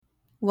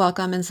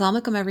Welcome and salam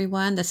alaikum,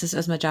 everyone. This is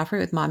Uzma Jaffrey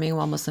with Mommy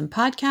Well Muslim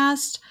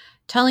Podcast,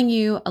 telling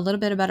you a little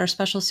bit about our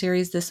special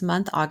series this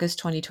month, August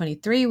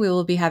 2023. We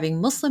will be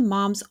having Muslim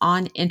moms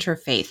on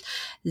Interfaith.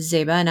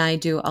 Zeba and I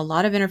do a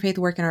lot of interfaith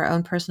work in our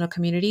own personal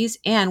communities,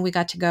 and we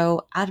got to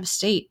go out of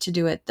state to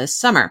do it this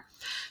summer.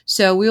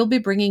 So we will be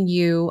bringing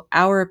you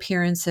our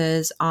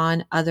appearances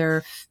on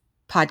other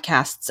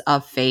podcasts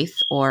of faith,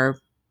 or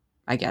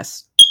I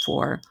guess,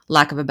 for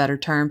lack of a better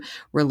term,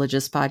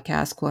 religious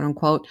podcast, quote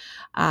unquote,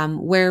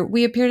 where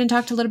we appeared and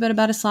talked a little bit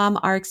about Islam,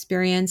 our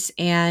experience.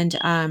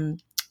 And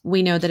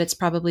we know that it's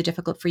probably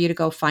difficult for you to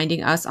go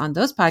finding us on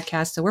those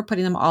podcasts. So we're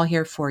putting them all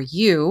here for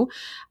you.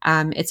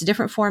 It's a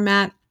different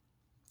format.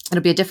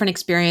 It'll be a different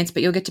experience,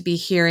 but you'll get to be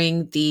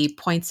hearing the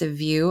points of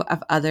view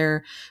of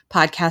other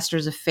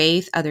podcasters of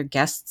faith, other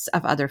guests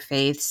of other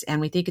faiths. And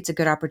we think it's a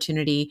good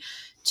opportunity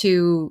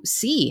to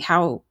see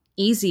how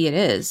easy it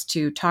is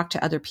to talk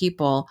to other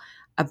people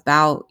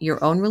about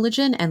your own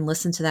religion and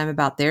listen to them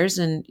about theirs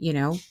and,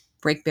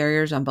 break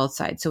barriers on both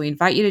sides. So we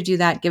invite you to do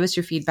that. Give us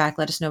your feedback.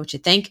 Let us know what you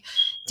think.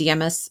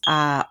 DM us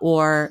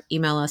or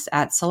email us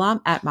at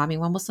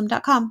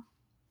salam@mommywellmuslim.com.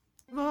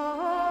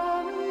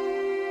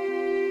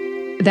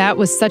 That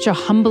was such a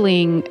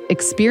humbling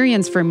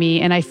experience for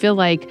me. And I feel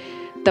like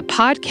the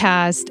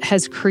podcast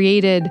has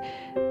created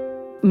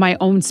my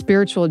own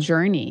spiritual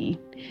journey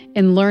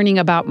in learning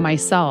about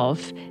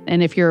myself.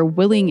 And if you're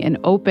willing and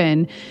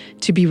open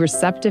to be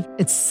receptive,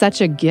 it's such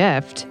a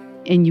gift.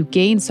 And you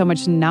gain so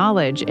much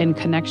knowledge and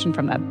connection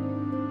from that.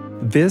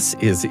 This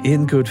is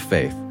In Good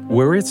Faith,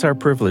 where it's our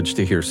privilege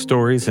to hear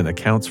stories and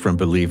accounts from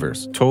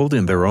believers told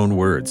in their own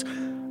words.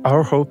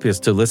 Our hope is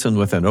to listen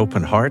with an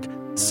open heart,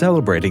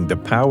 celebrating the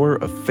power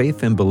of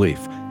faith and belief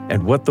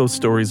and what those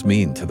stories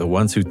mean to the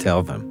ones who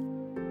tell them.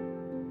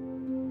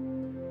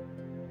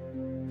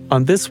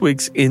 On this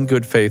week's In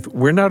Good Faith,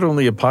 we're not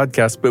only a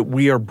podcast, but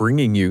we are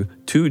bringing you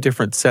two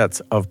different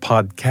sets of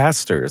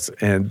podcasters.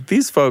 And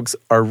these folks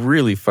are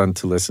really fun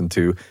to listen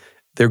to.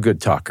 They're good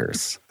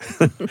talkers.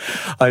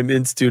 I'm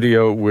in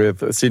studio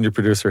with senior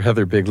producer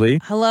Heather Bigley.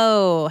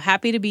 Hello,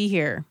 happy to be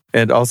here.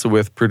 And also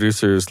with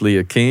producers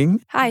Leah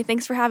King. Hi,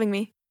 thanks for having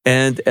me.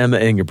 And Emma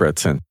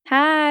Engebretson.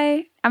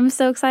 Hi, I'm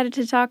so excited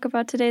to talk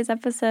about today's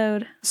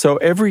episode. So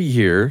every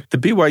year, the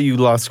BYU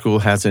Law School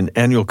has an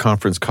annual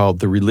conference called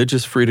the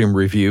Religious Freedom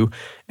Review,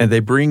 and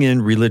they bring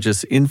in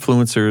religious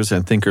influencers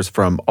and thinkers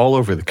from all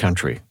over the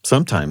country,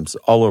 sometimes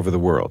all over the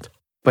world.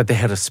 But they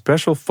had a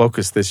special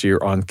focus this year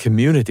on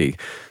community.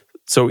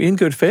 So In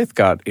Good Faith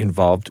got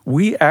involved.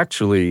 We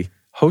actually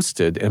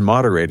hosted and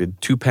moderated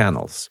two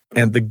panels,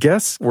 and the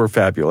guests were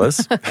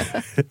fabulous,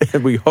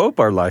 and we hope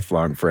are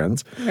lifelong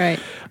friends. Right.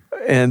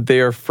 And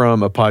they are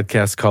from a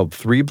podcast called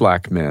Three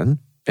Black Men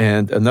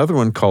and another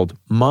one called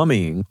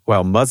Mommying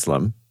While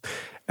Muslim,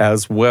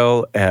 as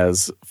well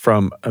as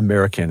from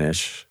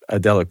Americanish.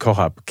 Adela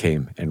Kohab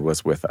came and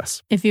was with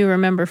us. If you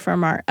remember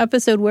from our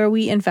episode where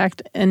we, in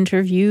fact,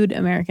 interviewed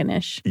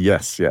Americanish.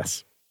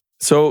 Yes.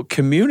 So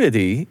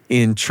community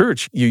in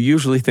church, you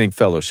usually think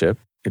fellowship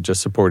and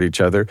just support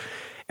each other.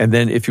 And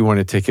then if you want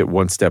to take it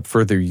one step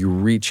further, you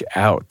reach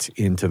out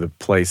into the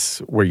place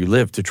where you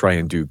live to try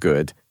and do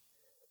good.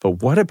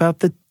 But what about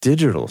the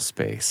digital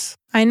space?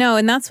 I know,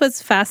 and that's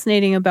what's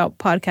fascinating about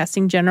podcasting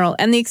in general.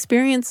 And the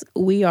experience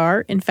we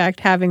are, in fact,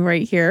 having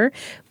right here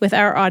with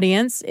our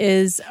audience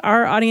is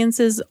our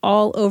audience is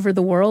all over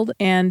the world,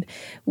 and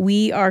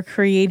we are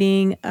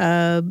creating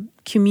a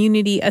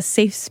community, a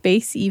safe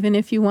space, even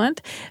if you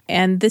want.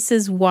 And this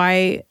is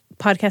why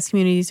podcast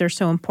communities are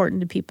so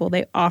important to people.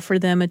 They offer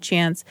them a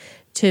chance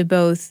to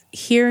both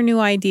hear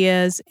new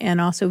ideas and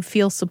also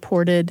feel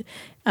supported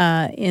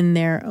in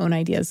their own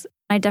ideas.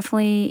 I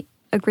definitely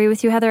agree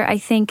with you, Heather. I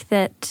think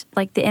that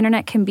the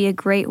internet can be a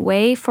great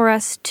way for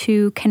us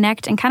to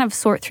connect and kind of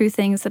sort through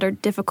things that are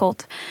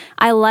difficult.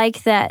 I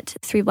like that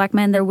Three Black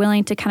Men, they're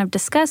willing to kind of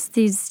discuss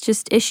these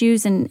just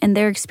issues and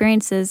their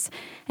experiences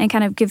and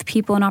kind of give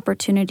people an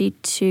opportunity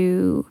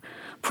to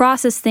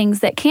process things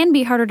that can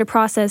be harder to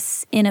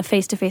process in a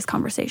face-to-face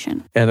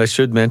conversation. And I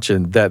should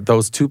mention that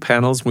those two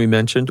panels we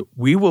mentioned,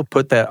 we will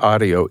put that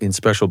audio in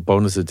special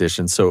bonus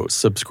editions. So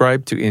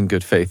subscribe to In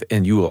Good Faith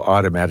and you will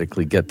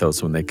automatically get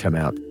those when they come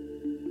out.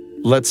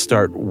 Let's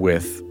start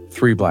with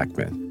Three Black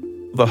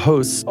Men. The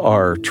hosts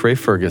are Trey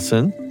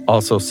Ferguson,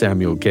 also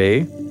Samuel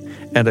Gay.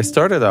 And I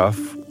started off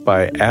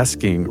by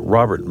asking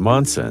Robert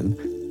Monson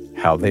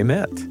how they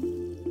met.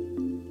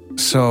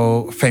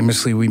 So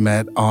famously, we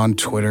met on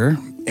Twitter.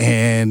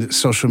 And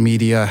social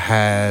media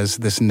has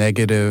this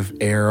negative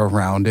air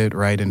around it,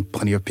 right? And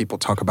plenty of people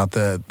talk about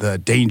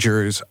the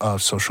dangers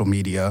of social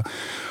media.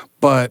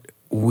 But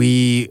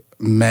we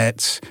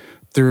met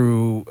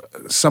through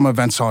some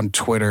events on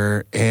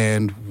Twitter,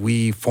 and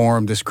we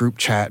formed this group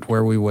chat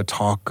where we would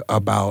talk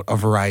about a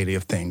variety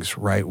of things,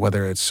 right?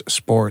 Whether it's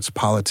sports,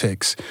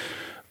 politics,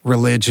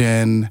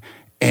 religion,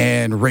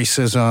 and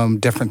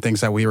racism, different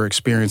things that we were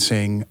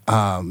experiencing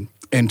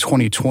in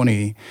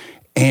 2020.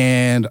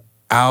 And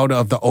out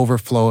of the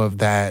overflow of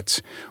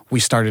that, we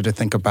started to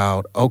think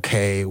about,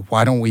 okay,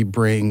 why don't we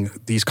bring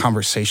these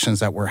conversations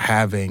that we're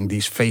having,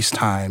 these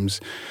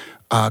FaceTimes,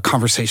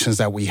 conversations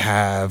that we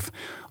have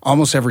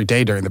almost every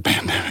day during the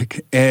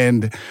pandemic,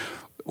 and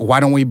why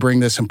don't we bring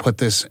this and put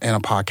this in a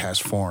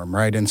podcast form,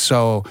 right? And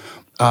so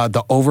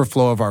the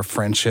overflow of our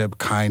friendship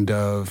kind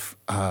of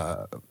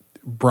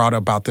brought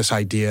about this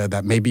idea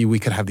that maybe we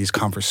could have these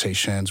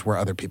conversations where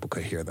other people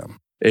could hear them.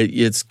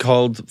 It's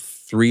called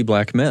Three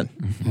Black Men.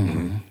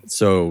 Mm-hmm.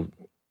 So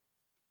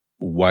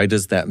why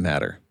does that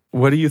matter?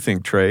 What do you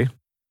think, Trey?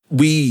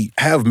 We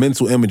have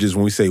mental images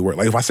when we say word.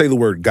 Like if I say the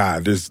word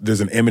God,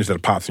 there's an image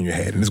that pops in your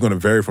head, and it's going to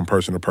vary from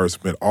person to person,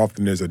 but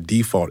often there's a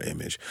default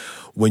image.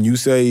 When you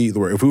say the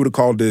word, if we would have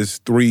called this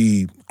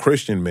three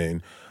Christian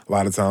men, a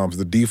lot of times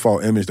the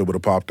default image that would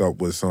have popped up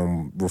was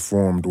some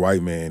reformed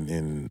white man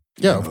in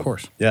of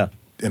course. Yeah.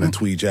 In a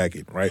tweed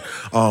jacket, right?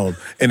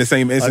 In the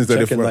same instance I'm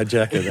that checking my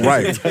jacket.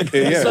 Right.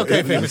 It's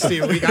okay, Famous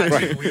Steve. We got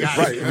you. We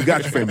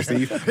got you, Famous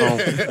Steve.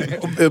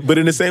 But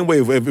in the same way,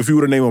 if you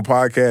were to name a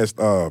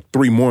podcast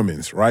Three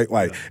Mormons, right?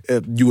 Like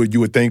you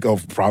would think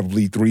of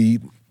probably three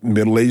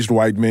middle-aged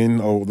white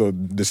men, or the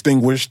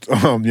distinguished,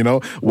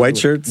 white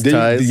shirts,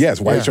 ties. Yes,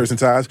 white shirts and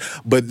ties.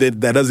 But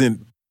that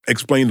doesn't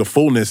explain the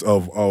fullness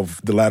of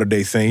the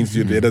Latter-day Saints.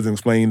 Mm-hmm. It doesn't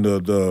explain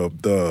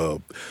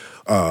the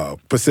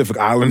Pacific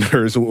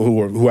Islanders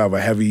who have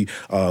a heavy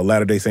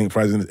Latter-day Saint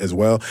presence as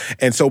well.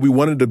 And so we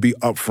wanted to be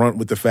upfront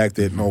with the fact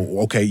that,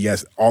 okay,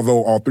 yes,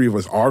 although all three of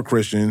us are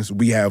Christians,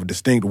 we have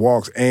distinct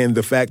walks, and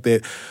the fact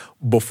that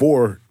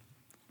before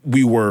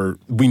we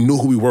knew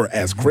who we were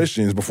as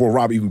Christians, before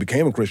Rob even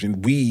became a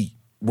Christian, we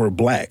were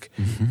Black.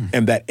 Mm-hmm.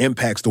 And that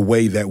impacts the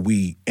way that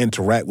we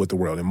interact with the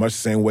world. In much the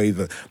same way,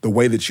 the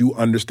way that you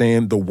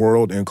understand the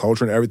world and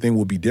culture and everything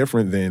will be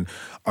different than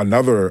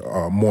another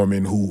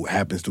Mormon who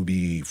happens to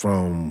be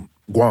from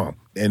Guam.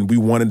 And we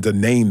wanted to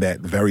name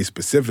that very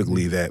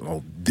specifically,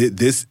 that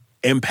this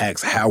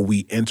impacts how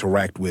we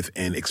interact with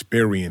and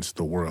experience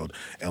the world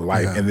and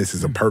life. Yeah. And this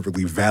is a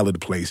perfectly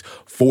valid place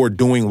for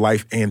doing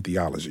life and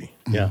theology.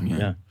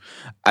 Yeah.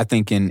 I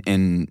think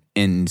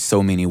in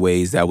so many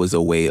ways that was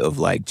a way of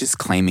like just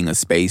claiming a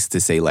space to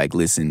say like,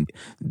 listen,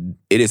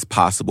 it is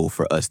possible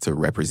for us to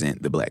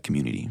represent the Black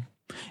community.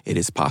 It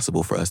is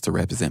possible for us to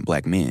represent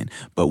Black men,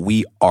 but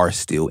we are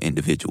still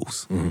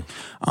individuals.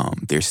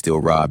 Mm-hmm. There's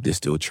still Rob, there's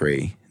still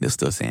Trey, there's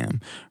still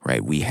Sam,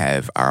 right? We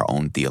have our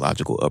own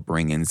theological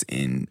upbringings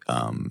and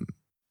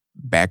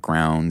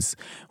backgrounds.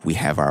 We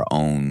have our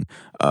own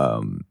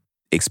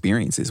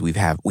experiences. We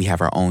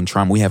have our own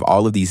trauma. We have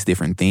all of these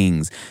different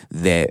things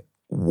that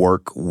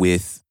work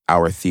with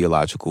our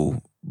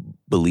theological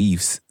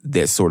beliefs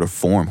that sort of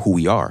form who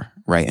we are,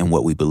 right, and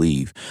what we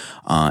believe.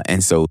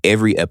 And so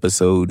every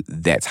episode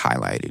that's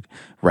highlighted,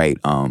 right,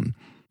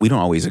 we don't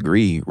always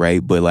agree,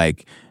 right, but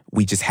like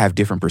we just have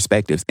different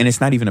perspectives. And it's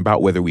not even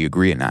about whether we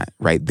agree or not,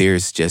 right?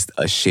 There's just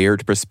a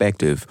shared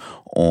perspective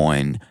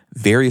on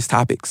various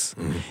topics.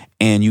 Mm-hmm.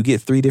 And you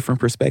get three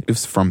different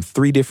perspectives from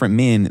three different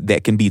men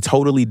that can be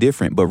totally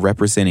different, but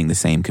representing the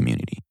same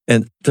community.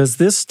 And does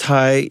this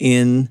tie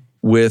in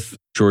with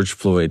George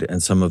Floyd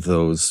and some of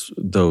those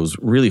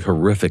really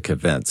horrific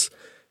events?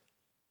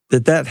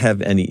 Did that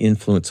have any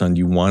influence on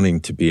you wanting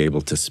to be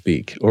able to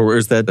speak? Or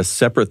is that a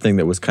separate thing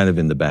that was kind of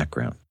in the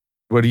background?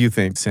 What do you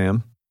think,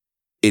 Sam?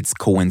 It's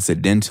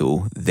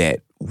coincidental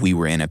that we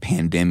were in a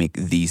pandemic,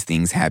 these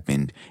things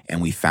happened,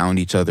 and we found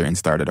each other and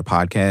started a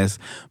podcast.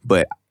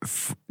 But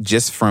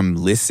just from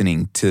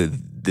listening to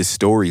the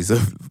stories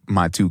of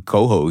my two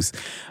co-hosts,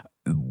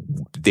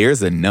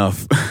 there's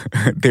enough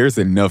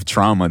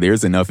trauma,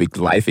 there's enough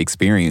life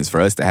experience for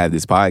us to have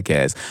this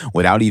podcast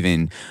without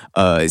even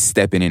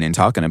stepping in and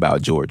talking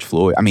about George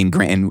Floyd. I mean,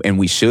 and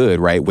we should,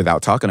 right,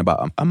 without talking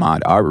about Ahmaud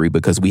Arbery,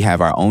 because we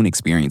have our own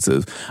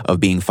experiences of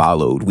being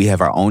followed. We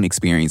have our own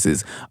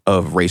experiences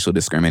of racial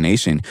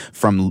discrimination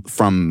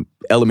from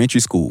elementary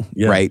school,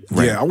 right?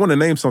 Yeah, I want to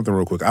name something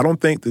real quick. I don't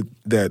think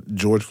that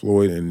George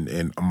Floyd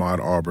and Ahmaud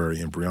Arbery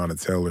and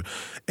Breonna Taylor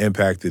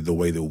impacted the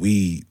way that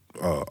we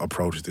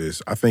approach this.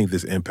 I think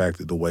this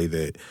impacted the way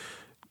that,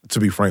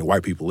 to be frank,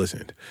 white people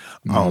listened.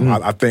 Mm-hmm.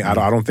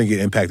 I don't think it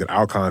impacted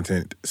our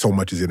content so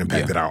much as it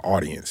impacted our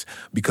audience,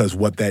 because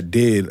what that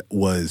did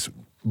was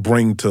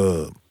bring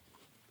to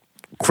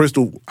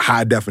crystal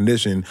high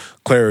definition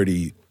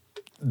clarity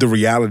the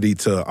reality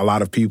to a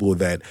lot of people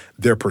that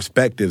their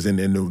perspectives and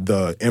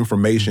the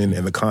information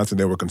and the content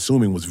they were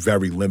consuming was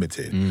very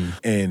limited.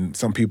 And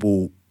some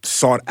people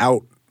sought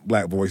out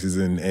Black voices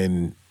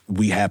and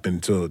we happen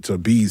to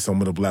be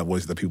some of the Black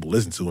voices that people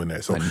listen to in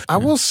there. So I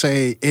will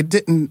say it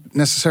didn't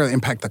necessarily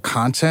impact the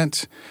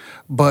content,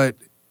 but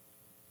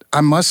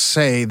I must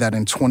say that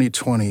in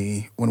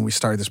 2020, when we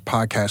started this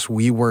podcast,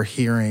 we were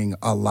hearing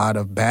a lot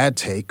of bad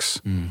takes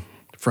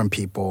from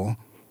people.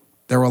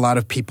 There were a lot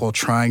of people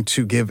trying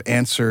to give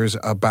answers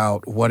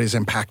about what is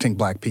impacting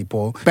Black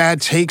people.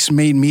 Bad takes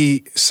made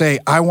me say,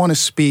 I want to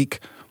speak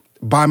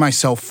by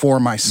myself for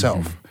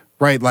myself,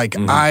 right? Like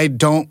I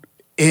don't,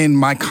 in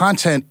my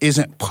content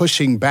isn't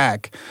pushing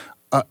back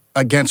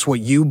against what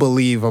you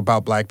believe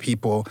about Black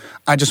people.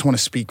 I just want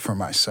to speak for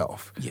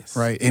myself, Yes.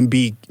 right? And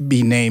be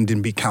named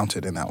and be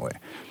counted in that way.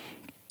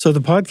 So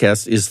the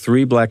podcast is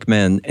Three Black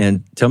Men,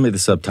 and tell me the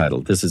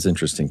subtitle. This is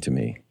interesting to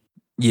me.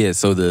 Yeah,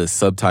 so the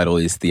subtitle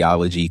is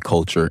Theology,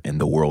 Culture, and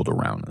the World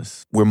Around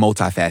Us. We're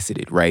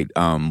multifaceted, right?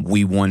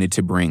 We wanted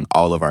to bring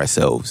all of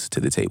ourselves to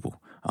the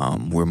table.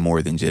 We're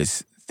more than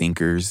just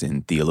thinkers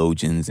and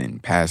theologians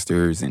and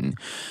pastors and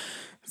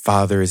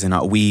fathers, and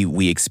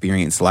we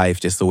experience life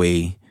just the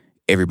way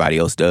everybody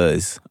else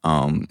does.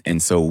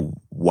 And so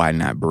why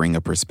not bring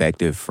a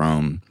perspective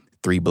from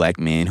three Black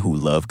men who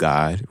love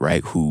God,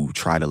 right? Who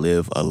try to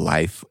live a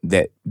life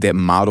that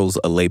models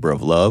a labor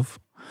of love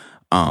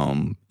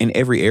in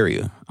every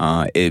area,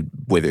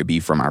 whether it be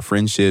from our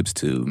friendships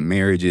to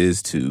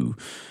marriages to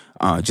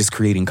just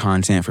creating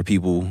content for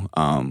people,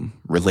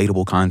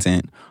 relatable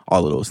content,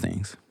 all of those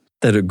things.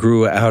 That it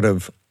grew out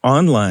of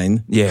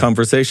online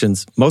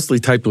conversations, mostly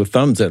typed with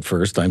thumbs at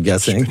first, I'm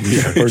guessing,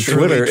 or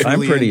Twitter.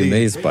 I'm pretty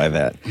amazed by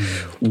that.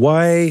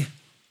 Why,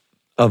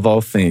 of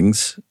all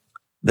things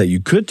that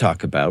you could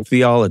talk about,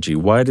 theology,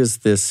 why does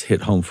this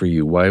hit home for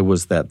you? Why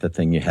was that the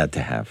thing you had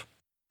to have?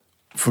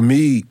 For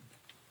me,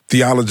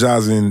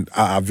 theologizing,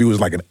 I view as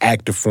like an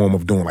active form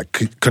of doing like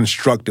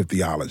constructive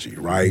theology,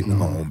 right?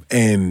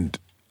 And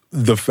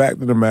the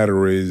fact of the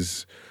matter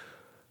is,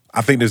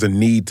 I think there's a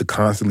need to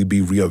constantly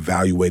be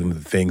reevaluating the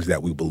things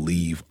that we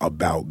believe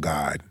about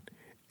God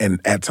and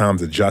at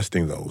times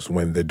adjusting those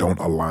when they don't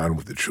align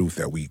with the truth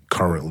that we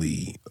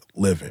currently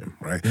live in,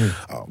 right?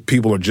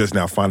 People are just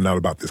now finding out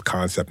about this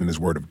concept and this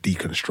word of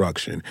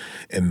deconstruction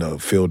in the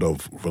field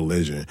of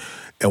religion.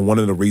 And one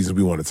of the reasons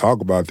we want to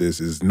talk about this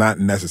is not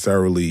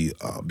necessarily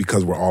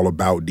because we're all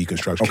about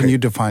deconstruction. Can you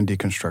define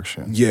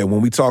deconstruction? Yeah,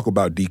 when we talk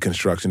about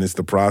deconstruction, it's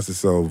the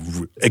process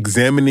of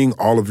examining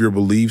all of your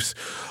beliefs.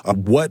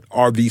 What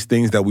are these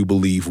things that we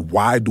believe?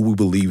 Why do we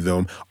believe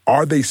them?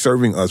 Are they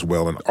serving us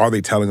well? And are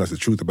they telling us the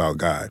truth about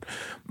God,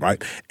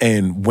 right?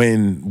 And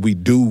when we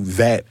do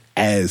that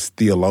as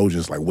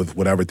theologians, like with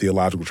whatever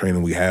theological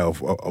training we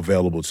have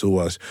available to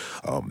us,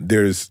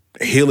 there's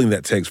healing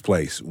that takes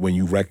place when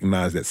you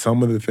recognize that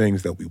some of the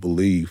things that we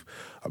believe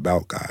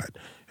about God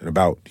and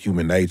about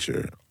human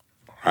nature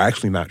are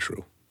actually not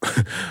true.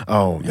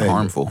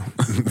 Harmful.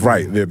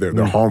 Right.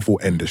 They're harmful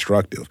and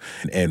destructive.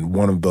 And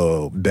one of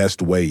the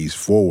best ways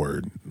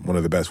forward, one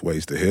of the best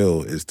ways to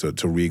heal is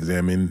to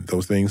re-examine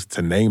those things,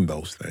 to name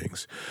those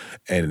things,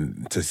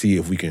 and to see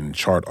if we can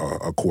chart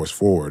a course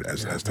forward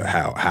as to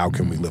how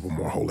can we live a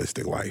more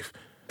holistic life.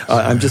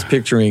 I'm just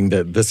picturing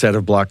the set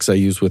of blocks I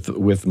use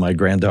with my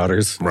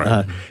granddaughters.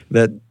 Right.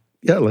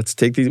 Let's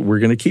take these. We're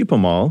going to keep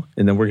them all,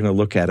 and then we're going to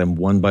look at them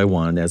one by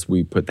one as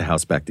we put the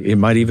house back. It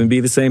might even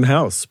be the same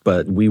house,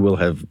 but we will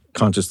have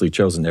consciously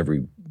chosen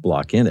every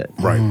block in it.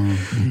 Right.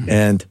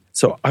 And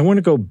so I want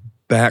to go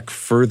back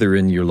further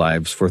in your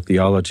lives for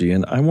theology,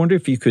 and I wonder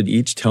if you could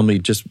each tell me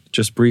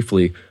just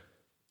briefly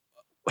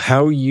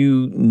how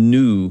you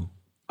knew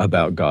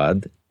about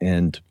God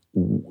and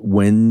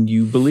when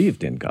you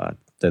believed in God,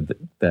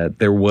 that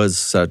there was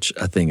such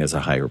a thing as a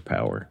higher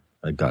power,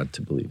 a God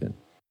to believe in.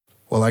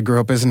 Well, I grew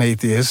up as an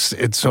atheist,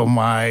 and so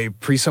my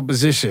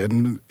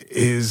presupposition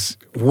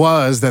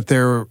was that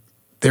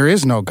there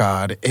is no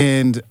God.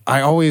 And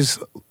I always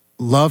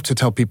love to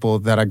tell people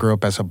that I grew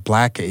up as a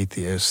Black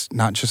atheist,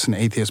 not just an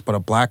atheist, but a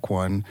Black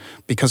one,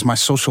 because my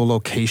social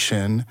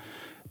location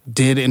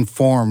did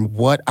inform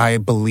what I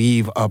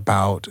believe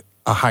about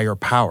a higher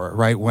power,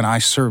 right? When I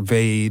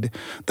surveyed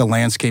the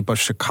landscape of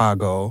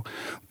Chicago,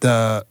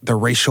 the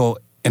racial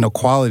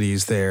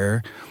inequalities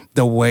there,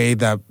 the way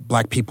that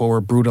Black people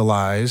were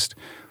brutalized,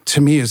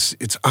 to me,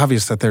 it's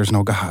obvious that there's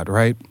no God,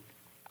 right?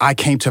 I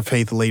came to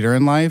faith later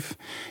in life,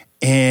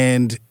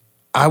 and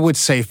I would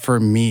say for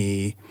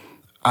me,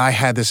 I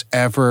had this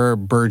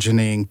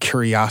ever-burgeoning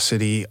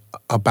curiosity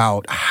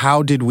about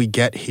how did we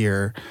get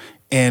here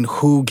and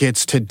who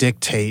gets to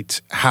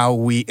dictate how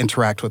we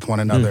interact with one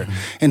another.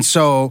 And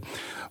so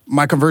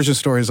my conversion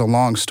story is a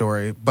long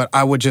story, but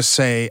I would just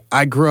say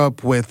I grew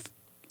up with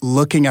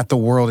looking at the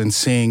world and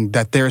seeing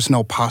that there's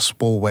no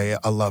possible way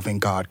a loving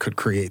God could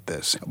create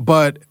this.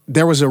 But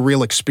there was a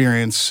real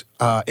experience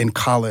in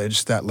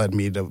college that led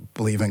me to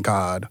believe in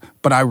God.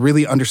 But I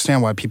really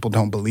understand why people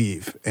don't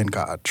believe in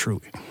God,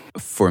 truly.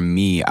 For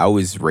me, I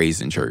was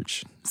raised in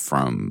church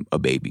from a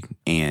baby.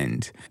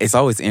 And it's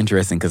always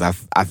interesting because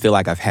I feel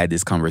like I've had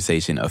this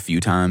conversation a few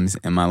times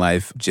in my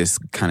life, just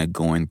kind of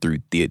going through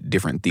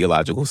different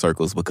theological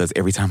circles, because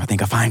every time I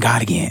think I find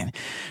God again,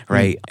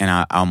 right? And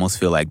I almost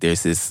feel like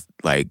there's this,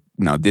 like,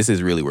 no, this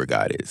is really where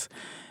God is.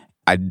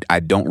 I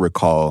don't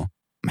recall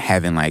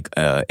having like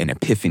an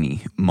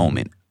epiphany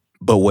moment.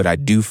 But what I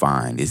do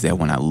find is that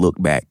when I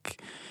look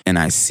back and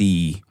I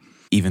see,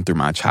 even through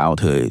my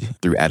childhood,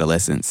 through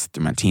adolescence,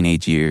 through my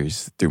teenage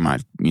years, through my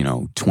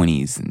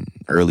 20s and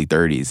early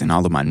 30s and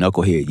all of my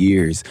knucklehead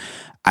years,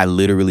 I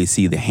literally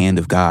see the hand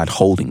of God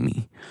holding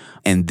me.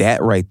 And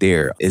that right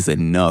there is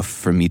enough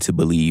for me to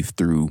believe,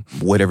 through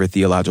whatever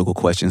theological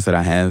questions that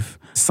I have,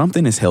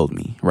 something has held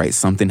me, right?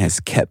 Something has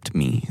kept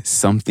me.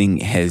 Something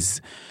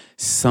has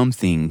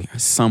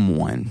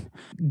someone,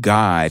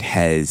 God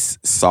has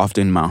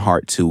softened my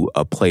heart to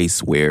a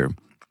place where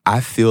I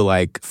feel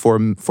like for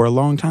a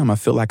long time, I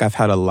feel like I've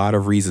had a lot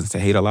of reasons to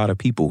hate a lot of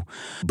people,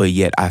 but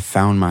yet I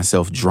found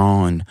myself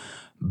drawn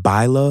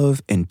by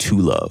love and to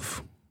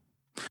love.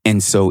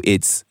 And so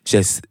it's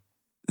just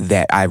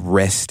that I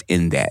rest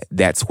in that.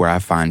 That's where I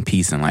find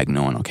peace and like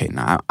knowing, okay,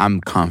 now I'm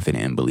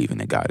confident in believing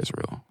that God is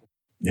real.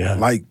 Yeah.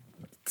 Like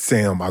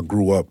Sam, I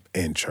grew up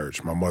in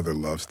church. My mother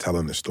loves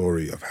telling the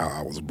story of how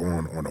I was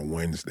born on a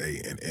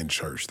Wednesday and in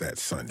church that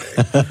Sunday.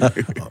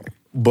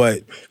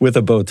 But with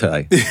a bow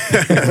tie.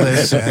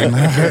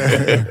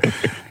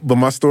 But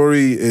my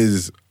story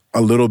is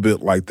a little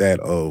bit like that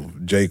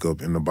of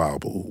Jacob in the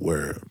Bible,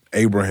 where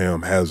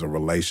Abraham has a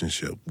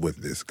relationship with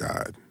this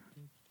God.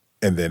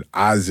 And then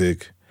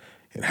Isaac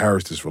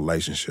inherits this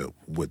relationship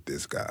with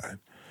this God.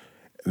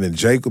 And then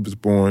Jacob is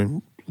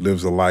born,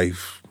 lives a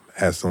life,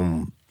 has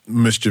some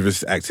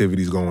mischievous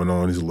activities going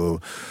on. He's a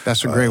little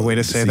That's a great way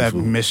to say that,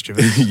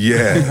 mischievous.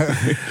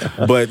 Yeah.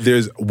 But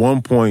there's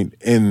one point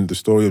in the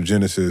story of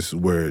Genesis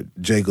where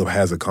Jacob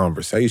has a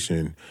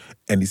conversation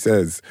and he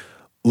says,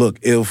 look,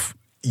 if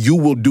you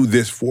will do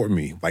this for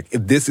me, like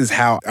if this is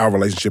how our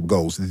relationship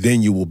goes,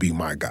 then you will be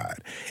my God.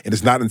 And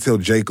it's not until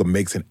Jacob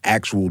makes an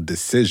actual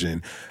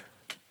decision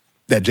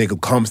that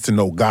Jacob comes to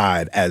know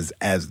God as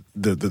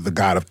the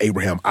God of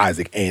Abraham,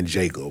 Isaac, and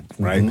Jacob,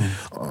 right?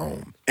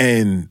 Mm-hmm.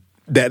 And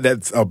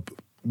that's a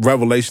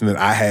revelation that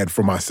I had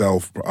for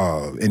myself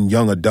in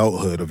young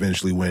adulthood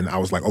eventually, when I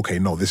was like, okay,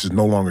 no, this is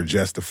no longer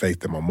just the faith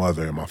that my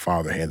mother and my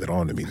father handed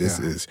on to me. This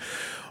is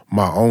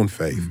my own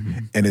faith.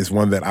 Mm-hmm. And it's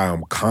one that I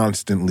am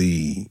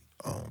constantly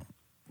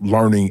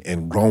learning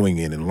and growing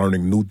in and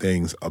learning new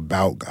things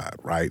about God,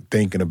 right?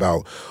 Thinking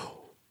about,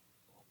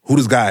 who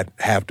does God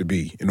have to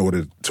be in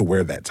order to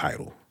wear that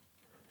title?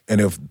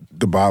 And if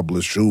the Bible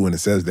is true and it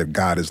says that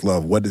God is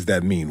love, what does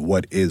that mean?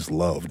 What is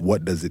love?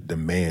 What does it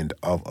demand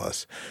of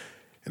us?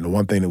 And the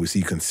one thing that we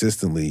see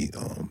consistently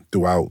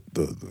throughout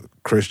the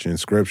Christian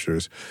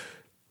scriptures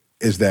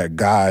is that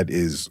God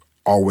is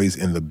always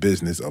in the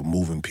business of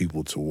moving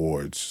people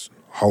towards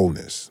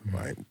wholeness,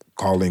 right?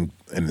 Calling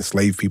and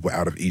enslaved people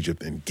out of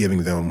Egypt and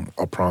giving them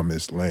a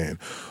promised land.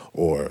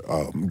 Or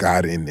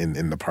God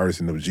in the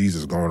person of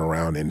Jesus going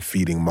around and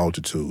feeding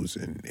multitudes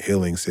and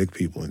healing sick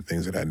people and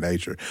things of that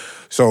nature.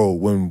 So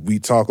when we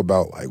talk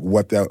about like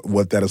what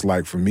that is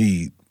like for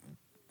me,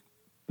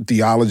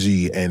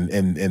 theology and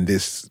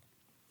this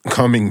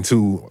coming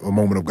to a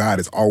moment of God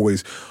is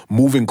always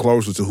moving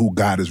closer to who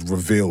God is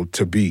revealed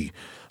to be,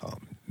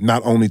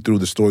 not only through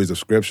the stories of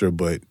Scripture,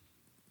 but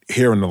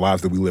here in the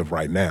lives that we live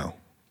right now.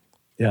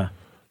 Yeah.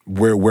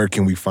 Where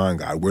can we find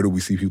God? Where do we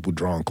see people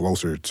drawn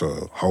closer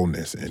to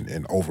wholeness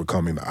and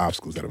overcoming the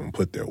obstacles that have been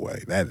put their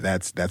way?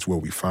 That's where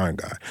we find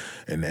God.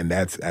 And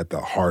that's at the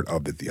heart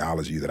of the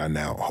theology that I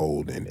now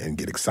hold and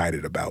get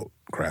excited about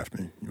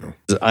crafting, you know?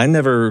 I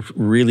never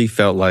really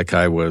felt like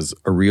I was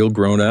a real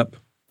grown-up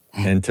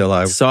until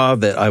I saw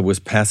that I was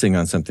passing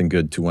on something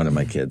good to one of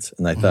my kids.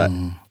 And I thought,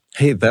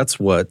 hey, that's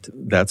what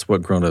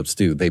grown-ups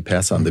do. They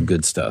pass on the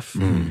good stuff.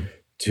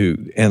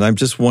 And I'm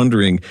just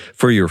wondering,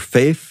 for your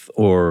faith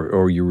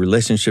or your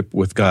relationship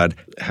with God,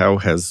 how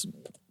has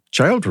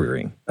child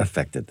rearing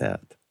affected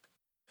that?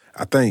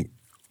 I think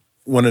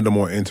one of the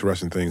more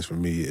interesting things for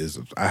me is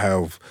I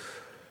have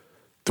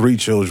 3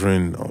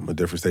 children at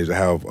different stages. I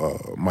have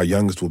my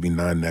youngest will be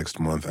 9 next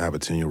month. I have a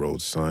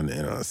 10-year-old son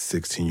and a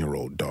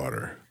 16-year-old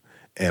daughter.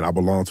 And I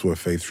belong to a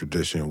faith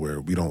tradition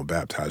where we don't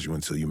baptize you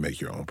until you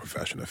make your own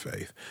profession of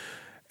faith.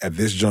 At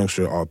this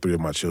juncture, all 3 of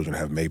my children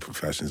have made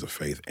professions of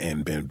faith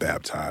and been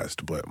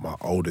baptized, but my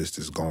oldest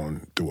is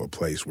going through a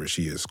place where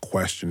she is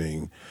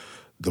questioning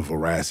the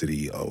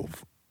veracity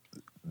of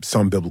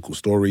some biblical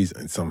stories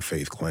and some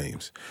faith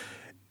claims.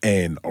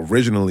 And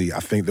originally,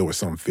 I think there was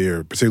some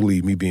fear,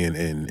 particularly me being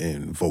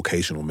in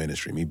vocational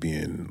ministry, me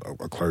being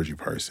a clergy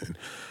person.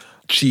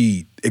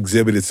 She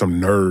exhibited some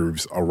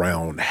nerves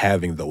around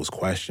having those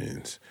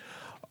questions.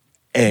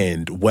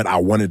 And what I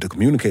wanted to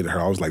communicate to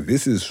her, I was like,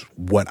 this is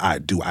what I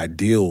do. I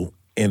deal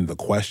in the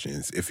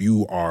questions. If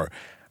you are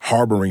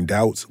harboring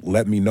doubts,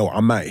 let me know.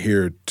 I'm not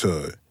here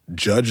to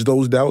judge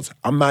those doubts.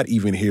 I'm not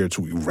even here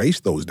to erase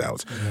those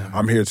doubts. Yeah.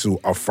 I'm here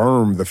to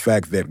affirm the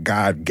fact that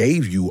God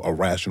gave you a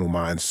rational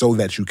mind so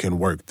that you can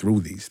work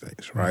through these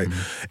things, right?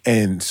 Mm-hmm.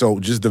 And so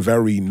just the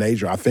very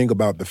nature, I think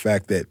about the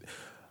fact that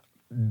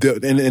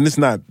and it's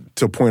not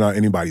to point out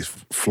anybody's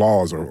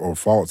flaws or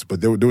faults,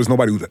 but there was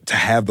nobody to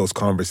have those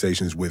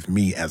conversations with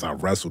me as I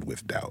wrestled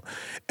with doubt.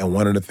 And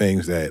one of the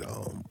things that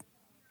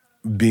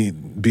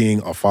being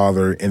a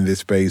father in this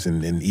space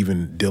and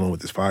even dealing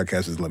with this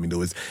podcast has let me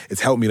do is it's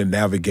helped me to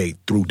navigate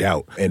through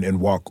doubt and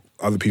walk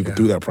other people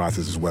through that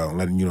process as well, and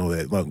letting you know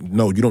that, look,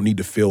 no, you don't need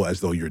to feel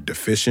as though you're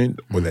deficient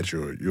or that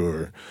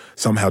you're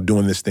somehow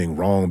doing this thing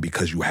wrong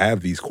because you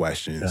have these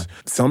questions. Yeah.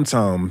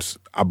 Sometimes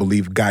I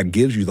believe God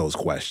gives you those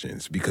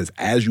questions because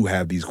as you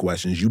have these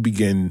questions, you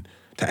begin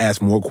to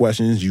ask more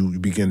questions, you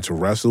begin to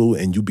wrestle,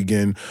 and you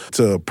begin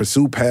to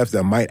pursue paths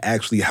that might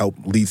actually help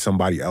lead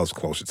somebody else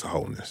closer to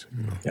wholeness.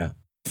 You know? Yeah.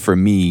 For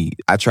me,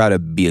 I try to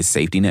be a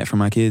safety net for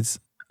my kids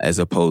as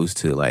opposed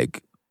to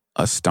like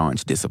a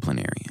staunch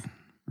disciplinarian,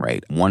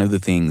 right? One of the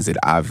things that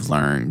I've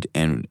learned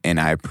and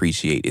I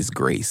appreciate is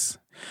grace.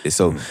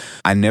 So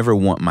I never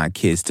want my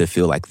kids to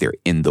feel like they're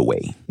in the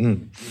way,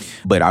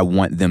 but I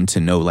want them to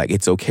know like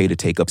it's okay to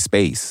take up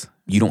space.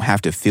 You don't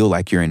have to feel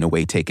like you're in the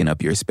way taking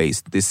up your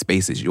space. This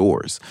space is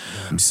yours.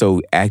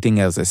 So acting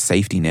as a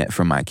safety net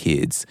for my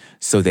kids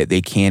so that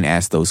they can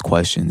ask those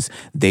questions,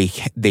 they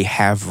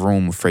have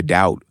room for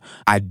doubt.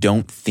 I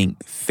don't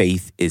think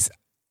faith is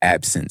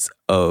absence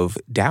of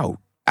doubt.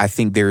 I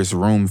think there's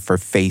room for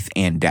faith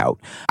and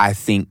doubt. I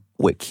think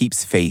what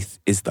keeps faith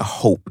is the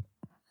hope,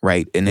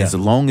 right? And as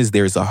long as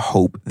there's a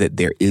hope that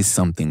there is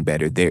something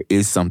better, there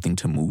is something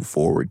to move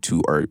forward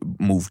to or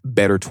move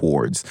better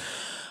towards,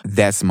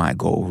 that's my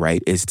goal,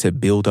 right? Is to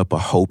build up a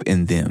hope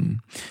in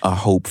them, a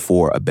hope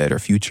for a better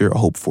future, a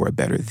hope for a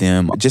better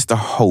them, just a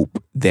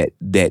hope that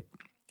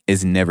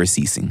is never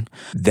ceasing.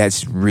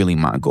 That's really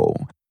my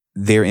goal.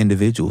 They're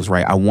individuals,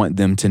 right? I want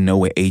them to know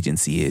what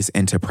agency is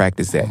and to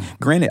practice that.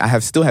 Granted, I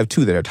still have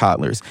two that are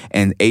toddlers,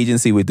 and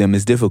agency with them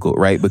is difficult,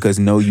 right? Because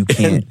no, you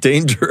can't.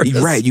 Dangerous.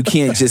 Right. You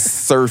can't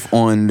just surf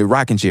on the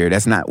rocking chair.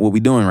 That's not what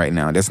we're doing right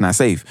now. That's not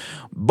safe.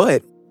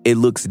 But it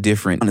looks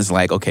different. And it's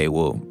like, okay,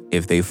 well,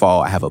 if they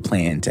fall, I have a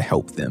plan to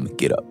help them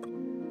get up.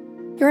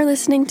 You're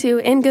listening to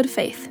In Good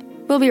Faith.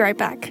 We'll be right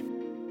back.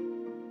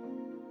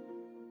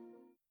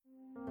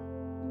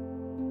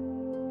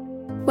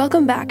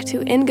 Welcome back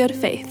to In Good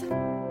Faith.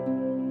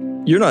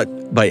 You're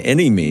not by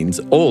any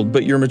means old,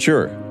 but you're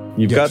mature.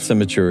 You've got some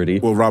maturity.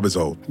 Well, Rob is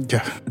old.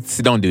 Yeah.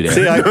 So don't do that.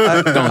 See,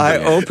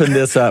 I opened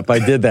this up. I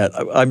did that.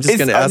 I'm just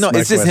going to ask my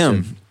it's just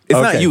question. him. It's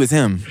not you, it's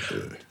him.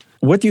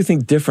 What do you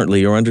think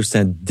differently or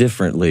understand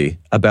differently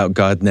about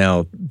God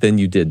now than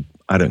you did,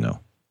 I don't know,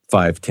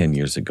 5-10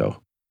 years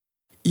ago?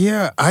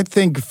 Yeah, I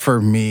think for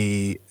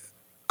me,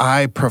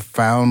 I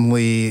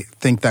profoundly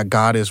think that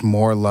God is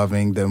more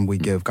loving than we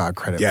give God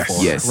credit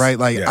for. Yes. Right?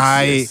 Like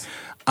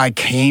I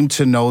came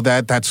to know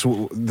that. That's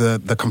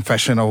the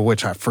confession of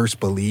which I first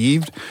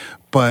believed.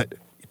 But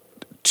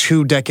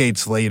 2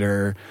 decades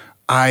later,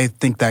 I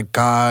think that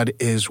God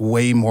is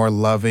way more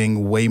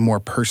loving, way more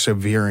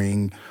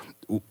persevering,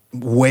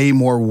 way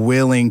more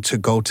willing to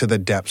go to the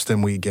depths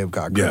than we give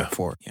God credit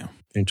for. Yeah.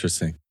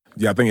 Interesting.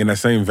 Yeah, I think in that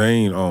same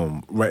vein,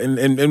 right,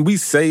 and we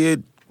say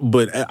it,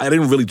 but I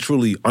didn't really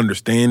truly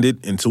understand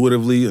it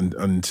intuitively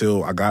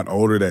until I got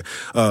older.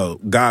 That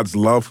God's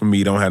love for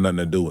me don't have nothing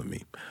to do with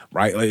me,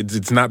 right? Like,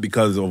 it's not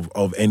because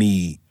of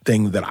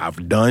anything that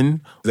I've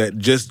done. That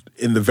just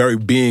in the very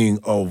being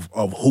of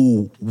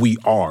who we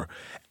are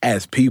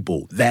as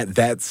people,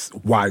 that's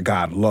why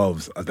God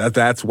loves us.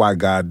 That's why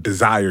God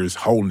desires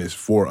wholeness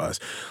for us.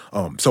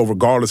 So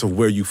regardless of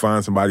where you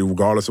find somebody,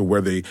 regardless of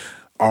where they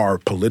are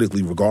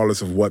politically,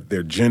 regardless of what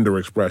their gender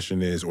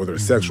expression is or their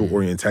sexual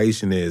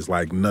orientation is,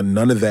 like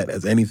none of that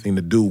has anything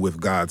to do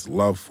with God's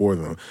love for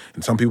them.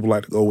 And some people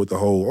like to go with the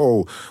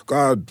whole,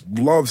 God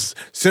loves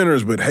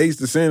sinners but hates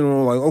the sin. And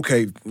I'm like,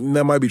 okay,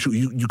 that might be true.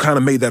 You kind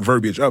of made that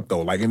verbiage up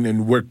though. Like,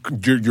 and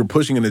you're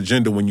pushing an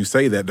agenda when you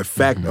say that. The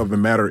fact of the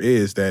matter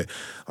is that,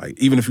 like,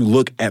 even if you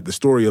look at the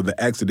story of the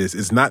Exodus,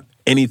 it's not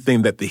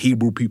anything that the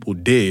Hebrew people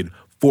did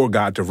for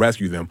God to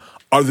rescue them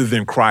other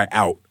than cry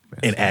out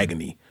in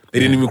agony. They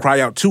didn't even cry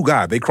out to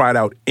God. They cried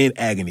out in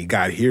agony.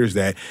 God hears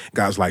that.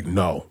 God's like,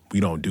 no, we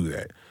don't do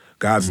that.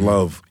 God's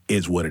love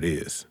is what it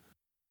is.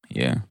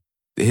 Yeah.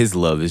 His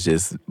love is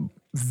just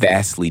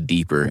vastly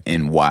deeper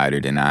and wider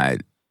than I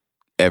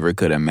ever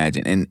could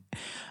imagine. And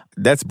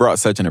that's brought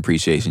such an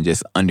appreciation,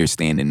 just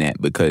understanding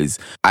that, because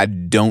I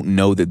don't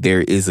know that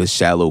there is a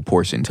shallow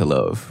portion to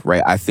love,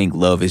 right? I think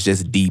love is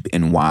just deep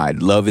and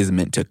wide. Love is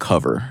meant to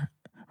cover,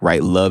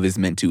 right? Love is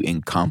meant to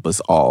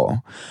encompass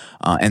all.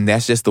 And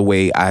that's just the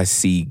way I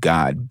see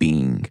God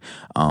being,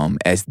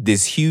 as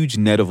this huge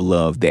net of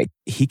love that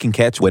he can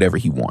catch whatever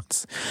he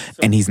wants.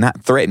 And he's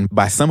not threatened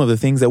by some of the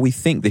things that we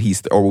think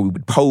that or we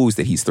would pose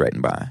that he's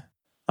threatened by.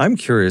 I'm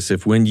curious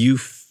if when you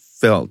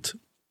felt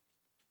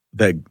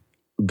that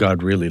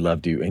God really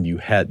loved you and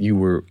you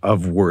were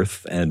of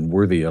worth and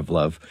worthy of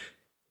love,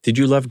 did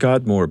you love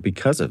God more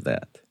because of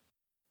that?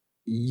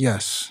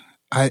 Yes.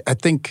 I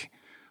think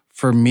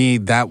for me,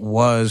 that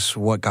was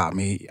what got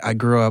me. I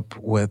grew up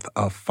with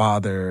a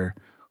father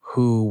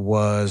who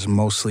was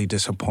mostly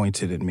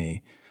disappointed in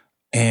me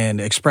and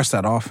expressed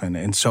that often.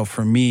 And so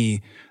for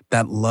me,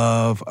 that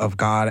love of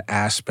God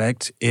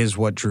aspect is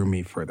what drew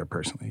me further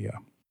personally, yeah.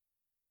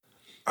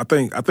 I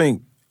think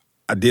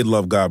I did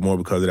love God more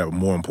because of that, but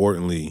more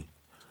importantly,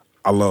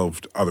 I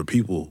loved other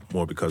people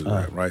more because of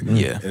that, right?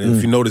 Yeah. And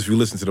if you notice, if you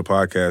listen to the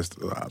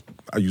podcast,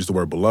 I use the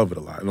word beloved a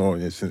lot. You know,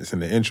 it's in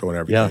the intro and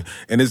everything. Yeah.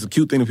 And it's a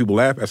cute thing that people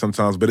laugh at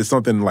sometimes, but it's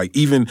something like,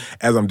 even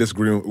as I'm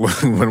disagreeing,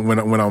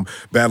 when I'm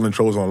battling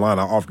trolls online,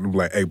 I often be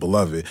like, hey,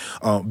 beloved.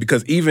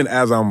 Because even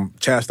as I'm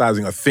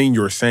chastising a thing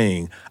you're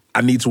saying,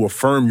 I need to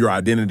affirm your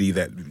identity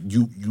that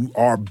you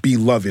are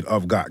beloved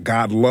of God.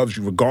 God loves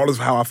you regardless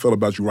of how I feel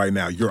about you right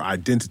now. Your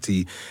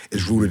identity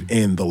is rooted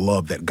in the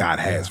love that God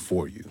has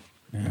for you.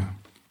 Yeah.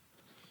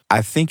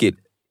 I think it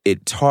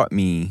it taught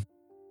me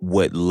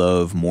what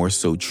love more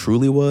so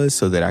truly was,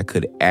 so that I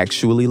could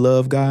actually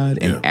love God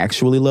and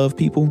actually love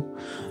people.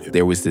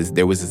 There was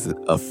this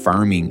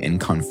affirming and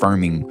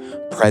confirming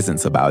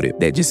presence about it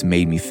that just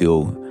made me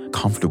feel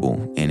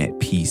comfortable and at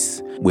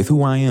peace with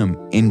who I am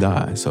in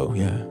God. So,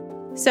 yeah.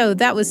 So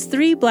that was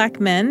 3 Black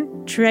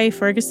men, Trey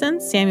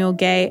Ferguson, Samuel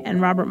Gay,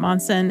 and Robert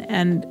Monson,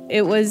 and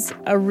it was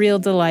a real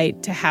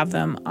delight to have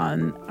them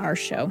on our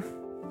show.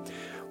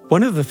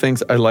 One of the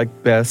things I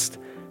like best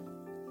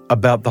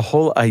about the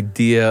whole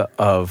idea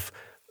of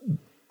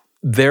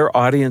their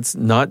audience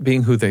not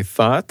being who they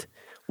thought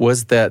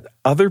was that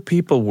other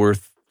people were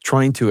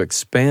trying to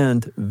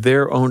expand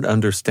their own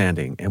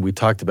understanding. And we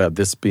talked about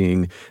this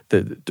being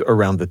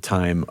around the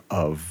time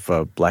of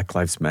Black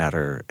Lives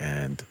Matter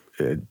and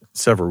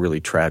several really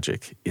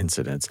tragic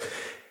incidents.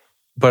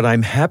 But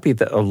I'm happy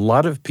that a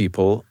lot of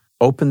people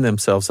opened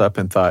themselves up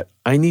and thought,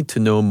 I need to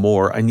know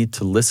more, I need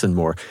to listen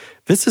more.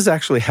 This is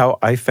actually how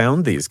I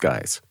found these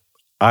guys.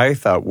 I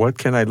thought, what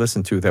can I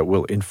listen to that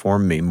will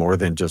inform me more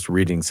than just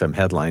reading some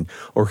headline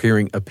or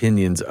hearing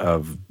opinions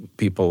of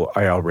people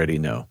I already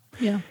know?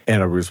 Yeah.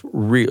 And it was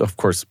of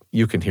course,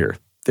 you can hear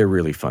they're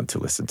really fun to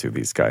listen to,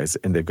 these guys,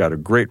 and they've got a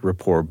great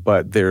rapport,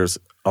 but there's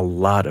a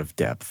lot of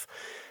depth.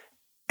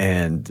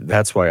 And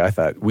that's why I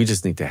thought we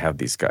just need to have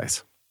these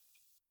guys.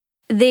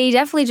 They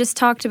definitely just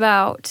talked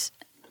about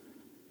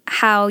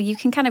how you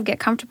can kind of get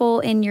comfortable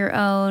in your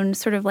own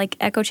sort of like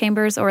echo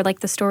chambers or like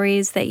the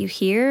stories that you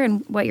hear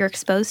and what you're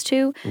exposed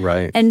to.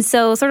 Right. And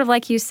so sort of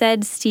like you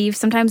said, Steve,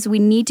 sometimes we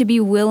need to be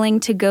willing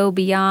to go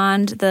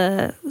beyond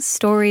the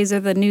stories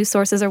or the news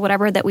sources or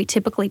whatever that we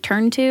typically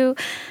turn to.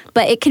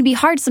 But it can be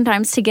hard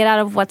sometimes to get out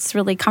of what's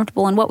really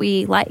comfortable and what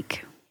we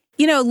like.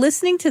 You know,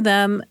 listening to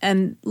them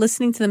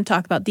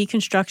talk about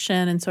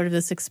deconstruction and sort of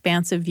this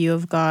expansive view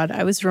of God,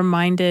 I was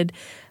reminded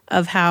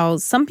of how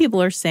some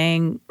people are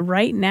saying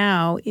right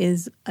now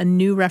is a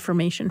new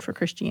reformation for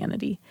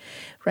Christianity,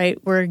 right?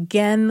 We're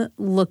again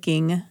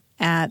looking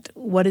at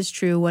what is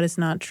true, what is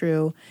not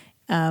true,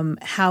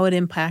 how it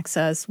impacts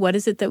us, what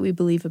is it that we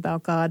believe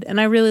about God. And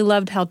I really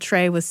loved how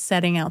Trey was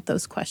setting out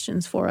those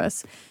questions for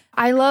us.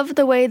 I love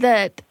the way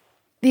that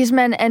these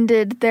men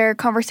ended their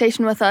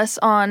conversation with us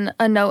on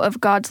a note of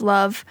God's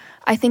love.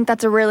 I think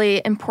that's a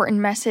really important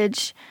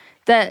message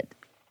that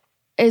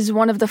is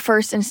one of the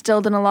first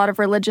instilled in a lot of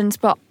religions,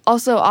 but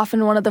also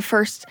often one of the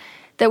first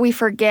that we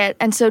forget.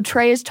 And so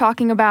Trey is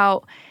talking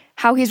about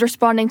how he's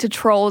responding to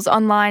trolls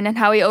online and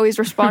how he always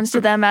responds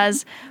to them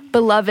as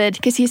beloved,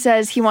 because he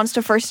says he wants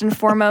to first and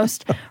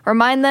foremost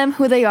remind them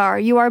who they are.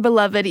 You are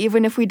beloved,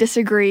 even if we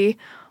disagree.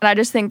 And I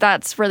just think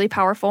that's really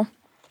powerful.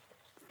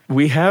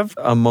 We have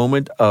a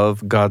moment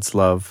of God's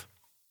love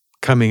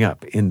coming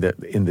up in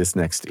this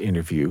next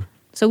interview.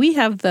 So we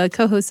have the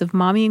co-hosts of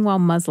Mommying While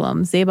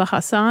Muslim, Zeba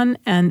Hassan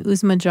and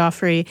Uzma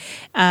Joffrey.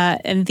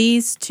 And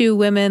these 2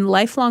 women,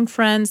 lifelong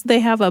friends, they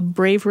have a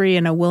bravery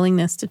and a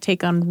willingness to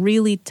take on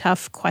really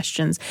tough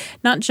questions,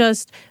 not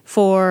just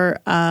for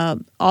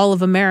all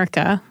of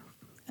America,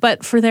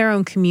 but for their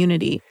own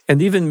community.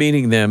 And even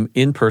meeting them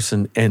in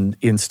person and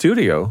in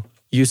studio,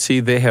 you see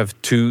they have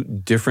 2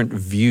 different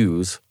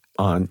views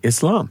on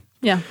Islam.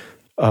 Yeah.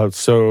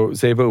 So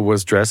Zeba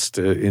was dressed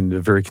in a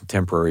very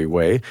contemporary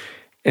way.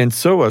 And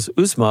so was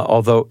Uzma,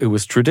 although it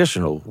was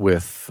traditional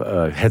with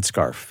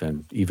headscarf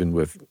and even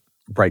with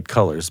bright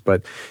colors.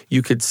 But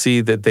you could see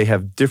that they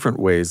have different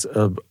ways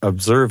of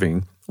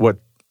observing what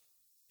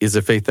is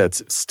a faith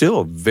that's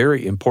still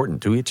very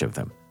important to each of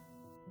them.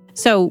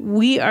 So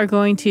we are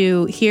going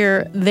to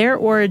hear their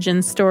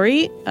origin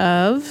story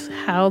of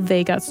how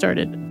they got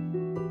started.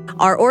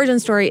 Our origin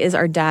story is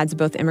our dads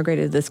both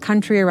immigrated to this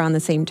country around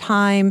the same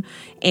time,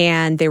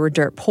 and they were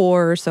dirt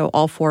poor, so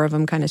all 4 of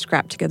them kind of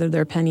scrapped together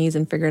their pennies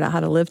and figured out how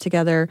to live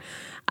together.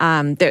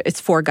 It's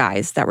 4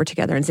 guys that were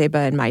together, and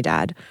Zeba and my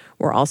dad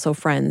were also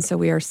friends, so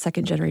we are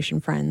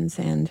second-generation friends.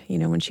 And, you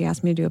know, when she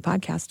asked me to do a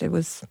podcast, it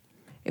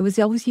was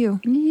always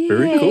you. Yay.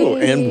 Very cool.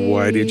 And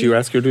why did you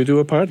ask her to do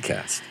a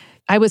podcast?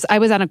 I was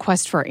on a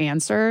quest for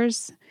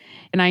answers.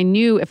 And I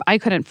knew if I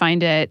couldn't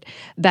find it,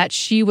 that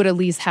she would at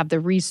least have the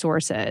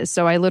resources.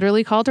 So I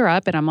literally called her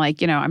up and I'm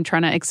like, I'm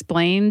trying to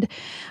explain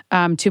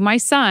to my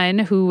son,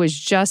 who was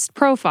just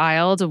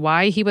profiled,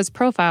 why he was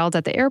profiled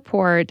at the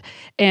airport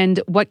and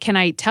what can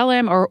I tell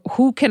him or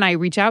who can I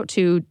reach out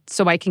to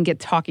so I can get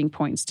talking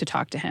points to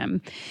talk to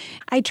him.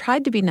 I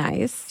tried to be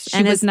nice.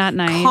 She was not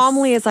nice.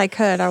 Calmly as I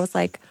could. I was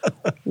like,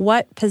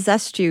 what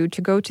possessed you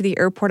to go to the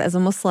airport as a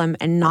Muslim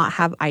and not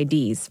have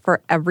IDs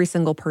for every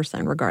single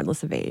person,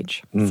 regardless of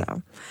age?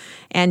 So,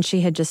 and she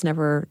had just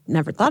never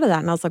thought of that.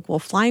 And I was like, well,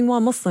 flying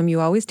while Muslim,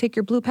 you always take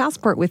your blue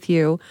passport with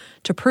you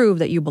to prove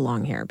that you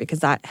belong here,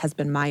 because that has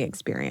been my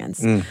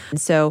experience. And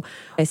so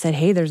I said,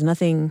 hey, there's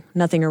nothing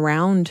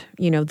around,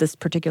 this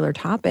particular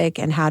topic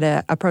and how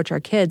to approach our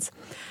kids.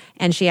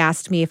 And she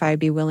asked me if I would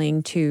be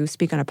willing to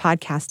speak on a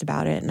podcast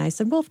about it. And I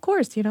said, well, of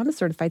course, I'm a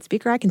certified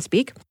speaker. I can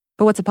speak.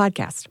 But what's a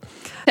podcast?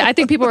 I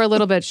think people are a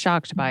little bit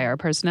shocked by our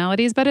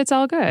personalities, but it's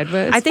all good.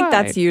 But I think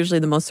that's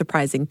usually the most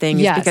surprising thing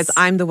is because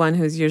I'm the one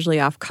who's usually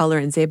off color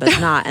and Zeba's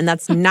not. And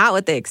that's not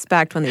what they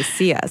expect when they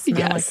see us. And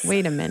they're like,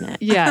 wait a minute.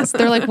 Yes.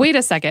 They're like, wait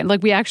a second.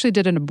 Like, we actually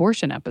did an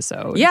abortion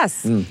episode.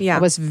 Yes. Yeah.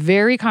 It was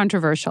very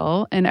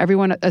controversial, and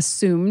everyone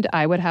assumed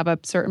I would have a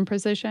certain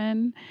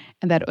position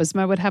and that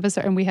Uzma would have a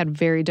certain. We had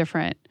very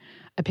different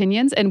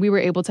opinions, and we were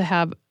able to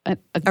have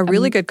a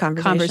really good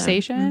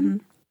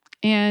conversation.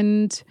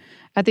 And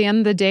at the end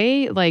of the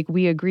day, like,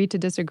 we agreed to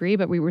disagree,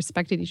 but we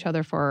respected each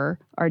other for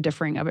our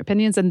differing of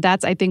opinions. And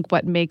that's, I think,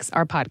 what makes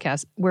our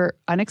podcast. We're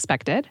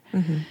unexpected.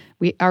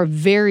 We are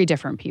very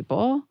different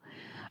people.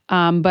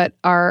 But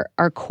our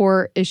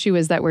core issue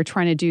is that we're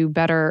trying to do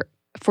better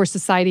for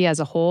society as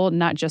a whole,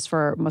 not just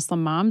for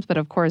Muslim moms, but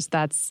of course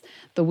that's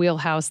the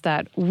wheelhouse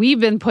that we've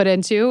been put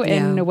into,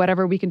 and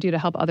whatever we can do to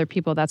help other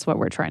people, that's what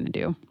we're trying to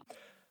do.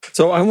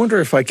 So I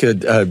wonder if I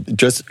could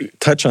just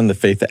touch on the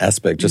faith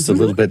aspect just a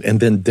little bit, and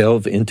then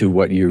delve into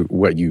what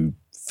you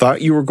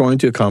thought you were going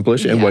to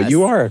accomplish and what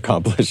you are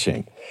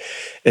accomplishing.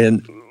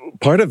 And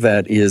part of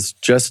that is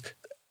just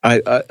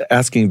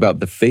asking about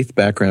the faith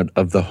background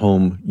of the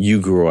home you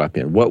grew up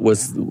in. What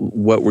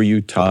were you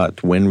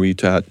taught? When were you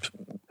taught?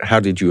 How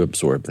did you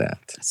absorb that?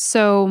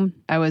 So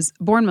I was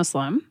born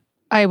Muslim.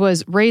 I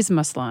was raised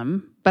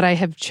Muslim, but I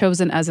have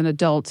chosen as an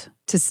adult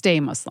to stay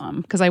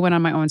Muslim because I went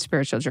on my own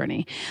spiritual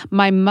journey.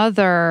 My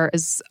mother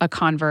is a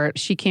convert.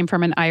 She came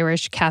from an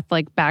Irish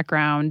Catholic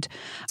background.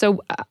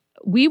 So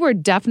we were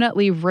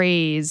definitely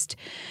raised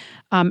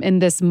in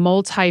this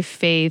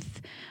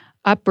multi-faith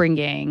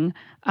upbringing.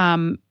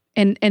 And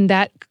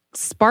that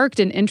sparked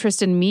an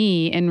interest in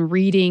me in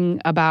reading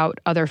about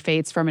other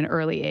faiths from an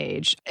early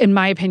age. In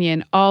my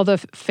opinion, all the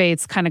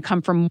faiths kind of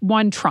come from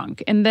one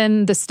trunk, and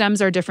then the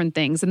stems are different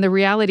things. And the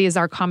reality is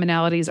our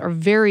commonalities are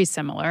very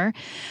similar.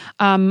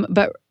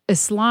 But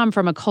Islam,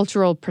 from a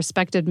cultural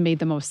perspective, made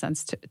the most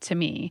sense to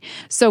me.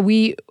 So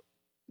we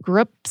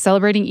grew up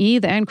celebrating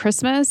Eid and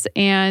Christmas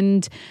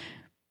and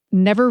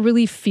never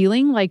really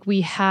feeling like we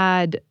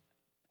had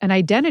an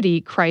identity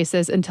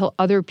crisis until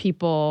other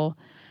people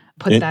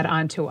put that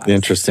onto us.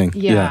 Interesting.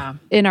 Yeah.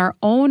 In our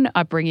own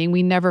upbringing,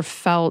 we never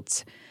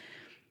felt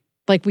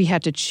like we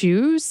had to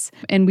choose,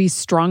 and we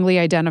strongly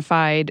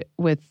identified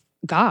with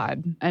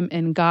God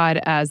and God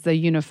as the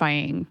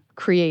unifying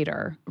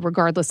creator,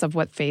 regardless of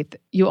what faith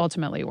you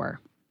ultimately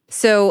were.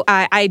 So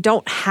I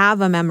don't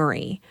have a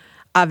memory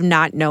of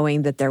not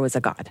knowing that there was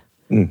a God.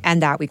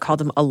 And that we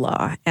called him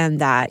Allah, and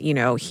that,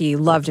 he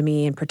loved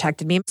me and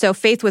protected me. So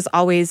faith was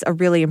always a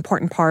really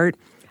important part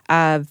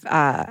of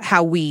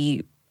how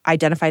we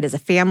identified as a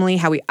family,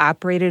 how we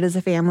operated as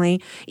a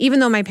family. Even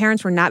though my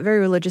parents were not very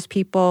religious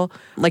people,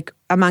 like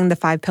among the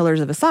 5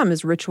 pillars of Islam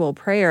is ritual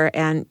prayer,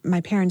 and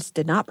my parents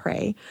did not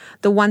pray.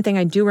 The one thing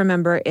I do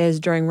remember is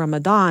during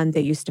Ramadan,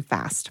 they used to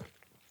fast.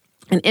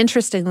 And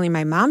interestingly,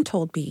 my mom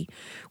told me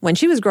when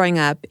she was growing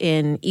up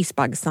in East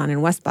Pakistan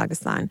and West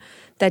Pakistan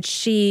that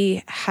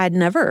she had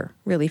never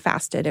really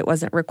fasted. It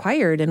wasn't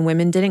required, and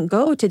women didn't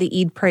go to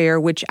the Eid prayer,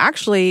 which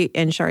actually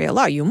in Sharia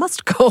law, you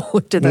must go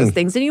to those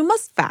things and you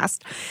must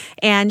fast.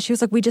 And she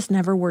was like, we just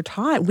never were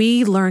taught.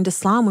 We learned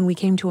Islam when we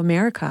came to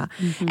America.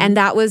 And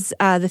that was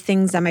the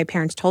things that my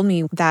parents told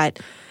me, that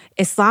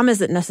Islam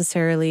isn't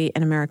necessarily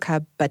in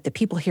America, but the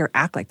people here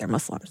act like they're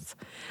Muslims.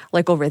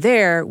 Like over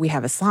there, we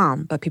have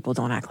Islam, but people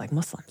don't act like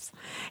Muslims.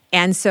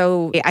 And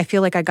so I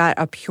feel like I got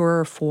a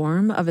purer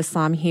form of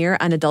Islam here,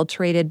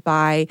 unadulterated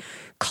by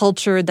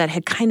culture that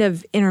had kind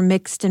of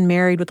intermixed and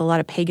married with a lot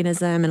of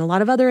paganism and a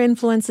lot of other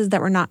influences that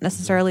were not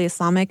necessarily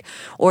Islamic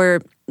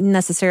or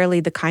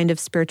necessarily the kind of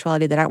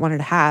spirituality that I wanted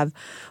to have.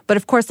 But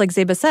of course, like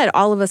Zeba said,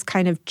 all of us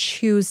kind of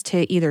choose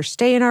to either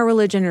stay in our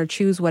religion or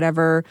choose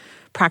whatever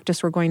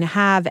practice we're going to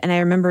have. And I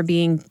remember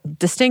being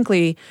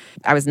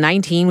I was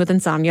 19 with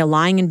insomnia,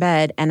 lying in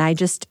bed, and I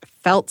just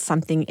felt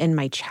something in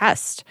my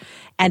chest.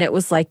 And it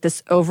was like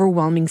this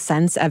overwhelming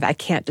sense of, I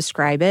can't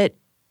describe it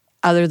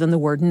other than the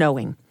word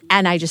knowing.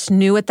 And I just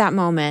knew at that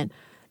moment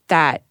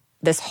that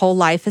this whole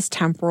life is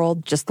temporal,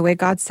 just the way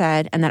God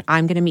said, and that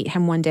I'm going to meet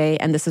him one day,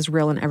 and this is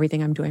real, and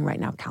everything I'm doing right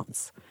now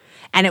counts.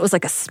 And it was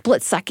like a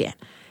split second.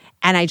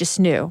 And I just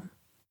knew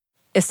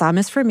Islam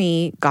is for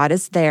me, God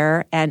is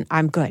there, and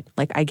I'm good.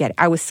 Like, I get it.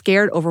 I was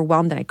scared,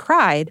 overwhelmed, and I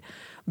cried,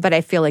 but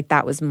I feel like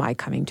that was my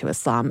coming to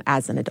Islam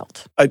as an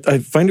adult. I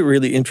find it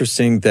really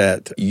interesting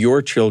that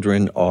your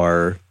children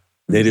are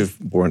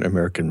native-born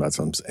American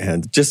Muslims,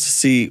 and just to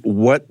see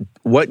what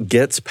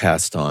gets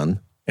passed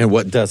on and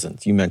what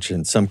doesn't. You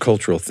mentioned some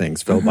cultural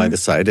things fell by the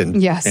side and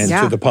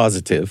to the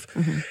positive.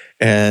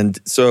 And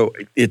so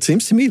it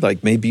seems to me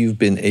like maybe you've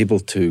been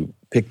able to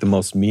pick the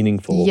most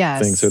meaningful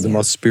things or the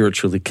most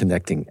spiritually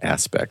connecting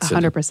aspects.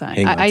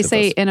 100%. I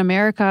say in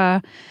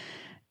America,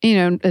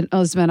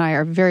 Elizabeth and I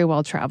are very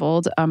well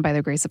traveled by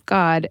the grace of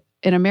God.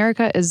 In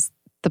America is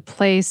the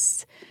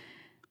place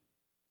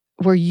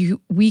where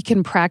we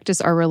can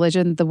practice our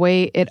religion the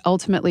way it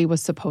ultimately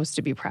was supposed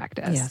to be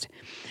practiced.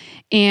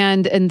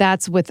 And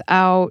that's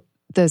without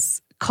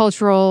this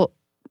cultural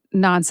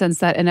nonsense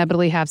that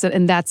inevitably happens,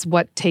 and that's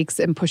what takes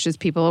and pushes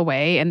people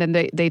away. And then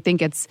they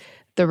think it's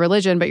the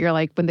religion, but you're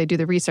like, when they do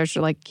the research,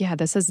 they're like, yeah,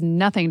 this has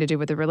nothing to do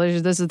with the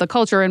religion. This is the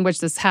culture in which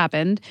this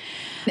happened.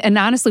 And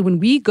honestly, when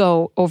we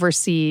go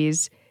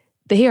overseas,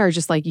 they are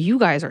just like, you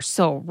guys are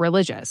so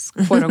religious,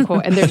 quote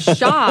unquote, and they're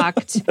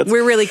shocked.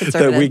 We're really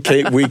conservative.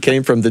 That we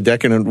came from the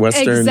decadent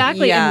Western.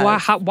 Exactly.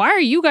 Yes. And why are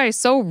you guys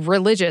so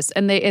religious?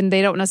 And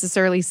they don't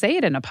necessarily say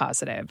it in a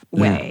positive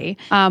way.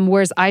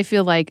 Whereas I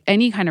feel like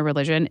any kind of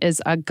religion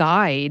is a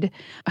guide.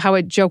 How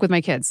I joke with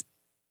my kids,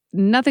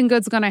 nothing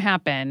good's going to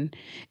happen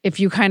if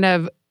you kind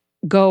of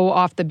go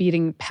off the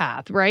beating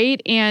path,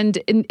 right? And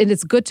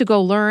it's good to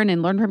go learn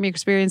from your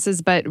experiences,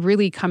 but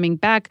really coming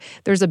back,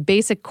 there's a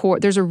basic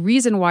core, there's a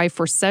reason why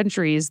for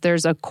centuries,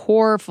 there's a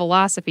core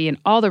philosophy in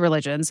all the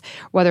religions,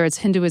 whether it's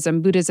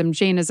Hinduism, Buddhism,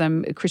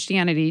 Jainism,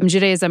 Christianity,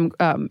 Judaism,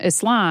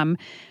 Islam,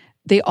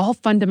 they all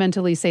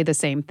fundamentally say the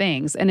same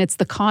things. And it's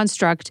the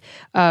construct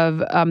of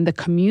the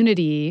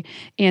community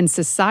and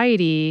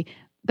society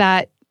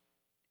that,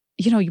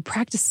 you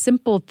practice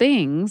simple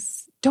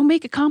things, don't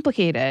make it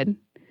complicated.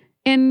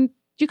 And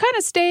you kind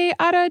of stay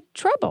out of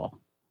trouble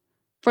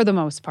for the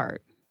most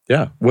part.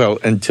 Yeah. Well,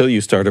 until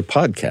you start a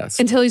podcast.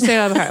 Until you stay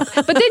out of the house.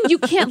 But then you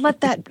can't let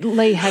that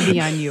lay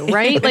heavy on you,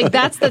 right? Like,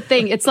 that's the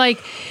thing. It's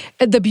like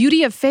the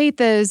beauty of faith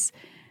is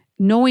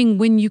knowing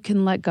when you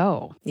can let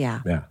go.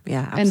 Yeah.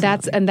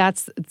 Absolutely. And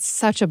that's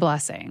such a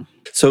blessing.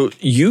 So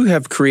you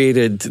have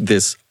created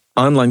this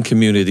online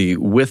community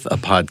with a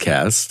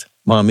podcast,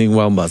 Momming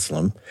While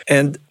Muslim.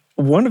 And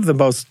one of the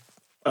most,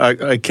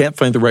 I can't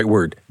find the right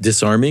word,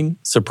 disarming,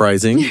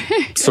 surprising,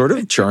 sort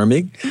of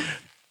charming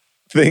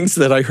things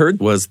that I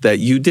heard was that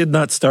you did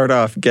not start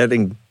off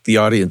getting the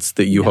audience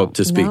that you hoped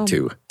to speak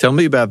to. Tell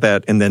me about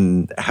that, and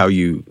then how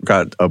you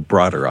got a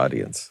broader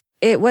audience.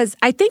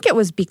 I think it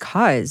was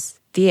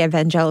because the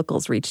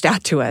evangelicals reached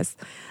out to us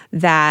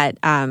that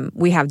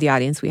we have the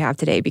audience we have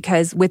today,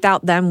 because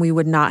without them, we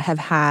would not have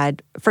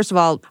had, first of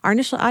all, our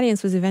initial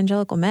audience was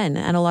evangelical men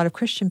and a lot of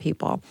Christian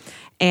people.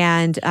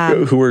 And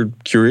who were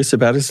curious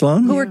about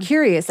Islam? Who were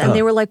curious. And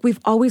they were like, we've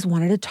always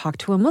wanted to talk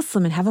to a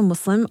Muslim and have a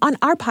Muslim on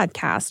our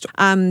podcast.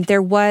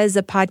 There was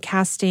a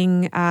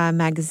podcasting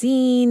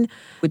magazine.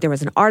 There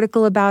was an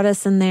article about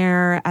us in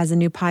there as a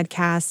new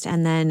podcast.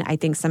 And then I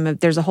think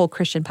there's a whole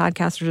Christian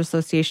Podcasters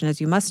Association, as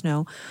you must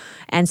know.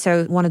 And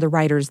so one of the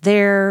writers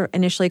there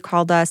initially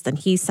called us. Then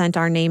he sent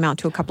our name out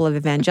to a couple of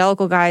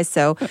evangelical guys.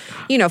 So,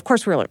 of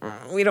course, we were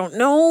like, we don't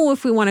know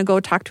if we want to go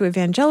talk to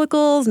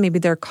evangelicals. Maybe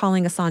they're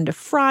calling us on to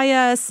fry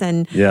us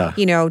and,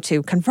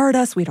 to convert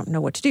us. We don't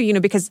know what to do,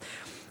 because,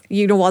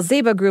 while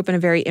Zeba grew up in a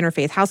very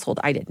interfaith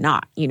household, I did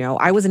not.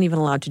 I wasn't even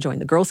allowed to join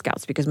the Girl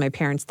Scouts because my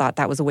parents thought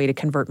that was a way to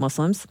convert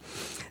Muslims.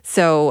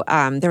 So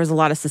there was a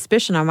lot of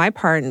suspicion on my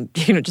part and,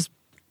 just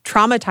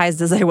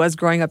traumatized as I was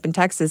growing up in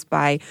Texas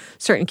by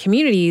certain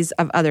communities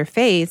of other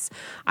faiths,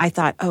 I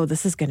thought, oh,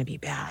 this is going to be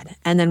bad.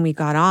 And then we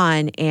got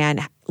on and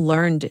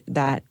learned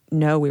that,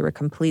 no, we were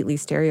completely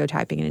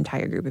stereotyping an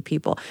entire group of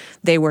people.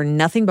 They were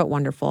nothing but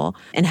wonderful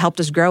and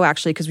helped us grow,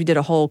 actually, because we did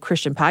a whole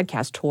Christian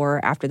podcast tour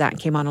after that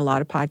and came on a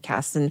lot of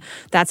podcasts. And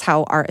that's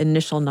how our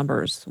initial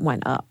numbers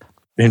went up.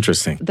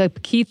 Interesting. The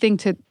key thing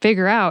to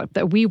figure out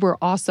that we were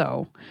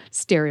also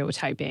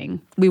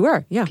stereotyping. We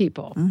were,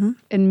 people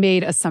and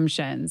made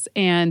assumptions.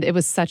 And it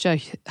was such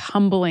a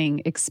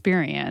humbling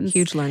experience.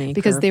 Huge learning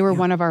because curve, they were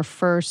one of our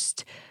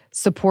first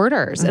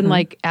supporters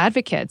and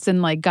advocates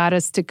and got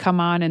us to come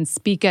on and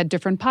speak at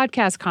different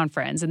podcast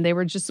conference. And they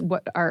were just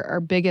what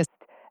our biggest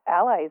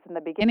allies in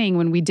the beginning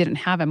when we didn't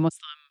have a Muslim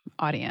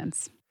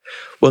audience.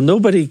 Well,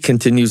 nobody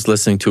continues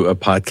listening to a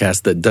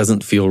podcast that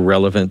doesn't feel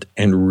relevant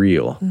and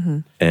real.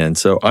 And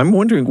so I'm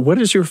wondering, what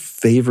is your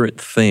favorite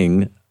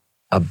thing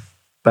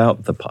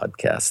about the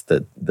podcast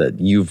that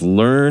you've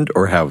learned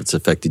or how it's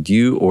affected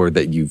you or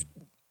that you've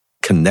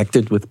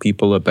connected with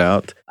people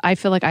about? I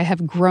feel like I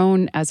have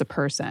grown as a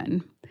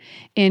person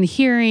in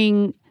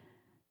hearing,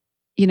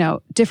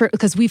 different,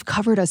 because we've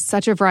covered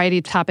such a variety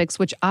of topics,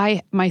 which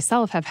I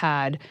myself have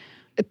had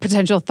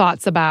potential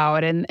thoughts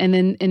about. And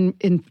then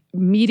in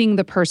meeting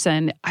the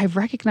person, I've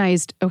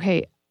recognized,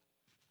 okay,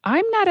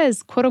 I'm not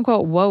as quote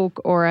unquote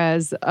woke or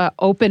as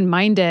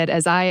open-minded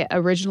as I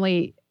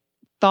originally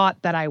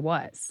thought that I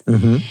was.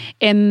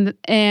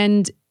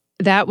 And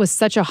that was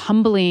such a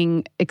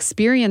humbling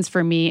experience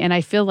for me. And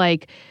I feel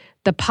like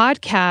the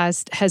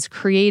podcast has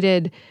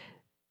created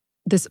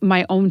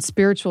my own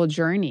spiritual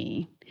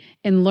journey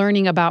in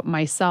learning about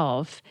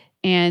myself.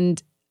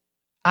 And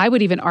I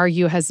would even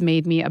argue has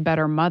made me a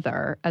better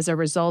mother as a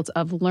result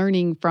of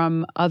learning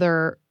from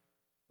other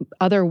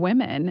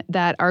women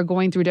that are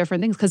going through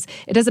different things. Because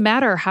it doesn't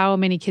matter how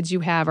many kids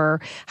you have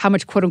or how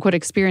much quote unquote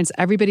experience,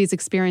 everybody's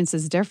experience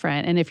is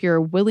different. And if you're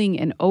willing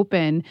and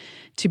open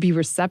to be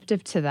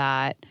receptive to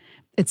that,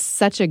 it's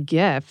such a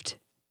gift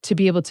to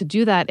be able to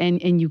do that.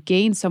 And you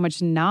gain so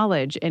much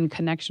knowledge and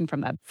connection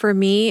from that. For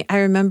me, I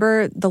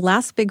remember the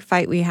last big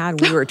fight we had,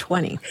 we were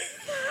 20.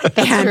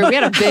 And true. We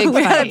had a big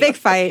we had a fight. big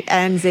fight.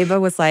 And Zeba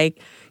was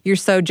like, "You're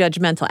so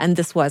judgmental." And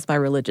this was my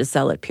religious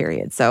zealot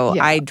period. So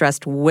Yeah. I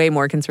dressed way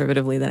more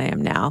conservatively than I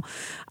am now.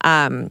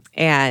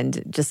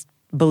 And just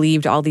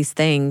believed all these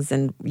things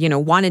and,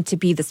 wanted to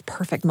be this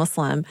perfect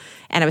Muslim.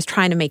 And I was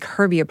trying to make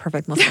her be a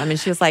perfect Muslim. And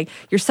she was like,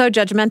 "You're so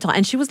judgmental."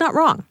 And she was not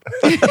wrong.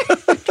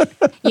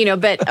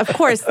 But of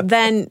course,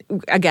 then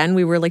again,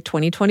 we were like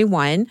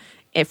 2021.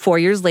 4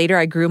 years later,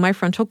 I grew my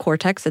frontal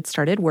cortex. It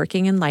started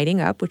working and lighting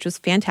up, which was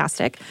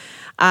fantastic.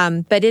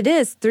 But it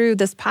is through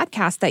this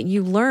podcast that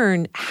you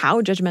learn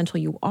how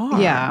judgmental you are.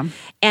 Yeah.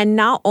 And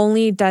not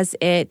only does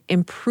it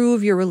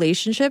improve your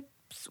relationships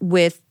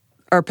with,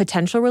 or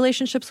potential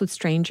relationships with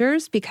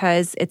strangers,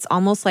 because it's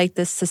almost like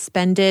this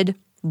suspended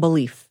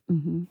belief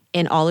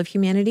in all of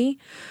humanity,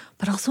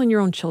 but also in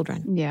your own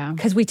children. Yeah.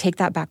 Because we take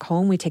that back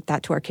home, we take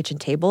that to our kitchen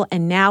table.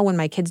 And now when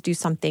my kids do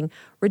something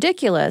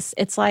ridiculous,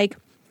 it's like,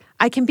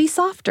 I can be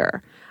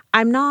softer.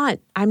 I'm not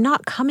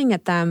coming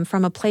at them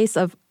from a place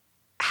of,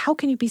 how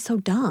can you be so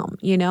dumb?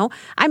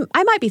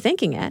 I might be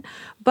thinking it,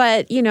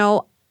 but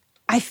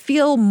I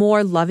feel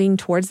more loving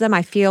towards them.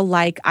 I feel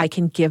like I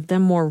can give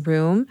them more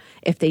room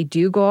if they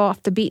do go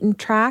off the beaten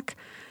track.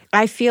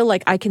 I feel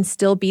like I can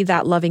still be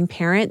that loving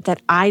parent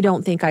that I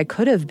don't think I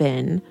could have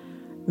been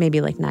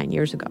maybe like 9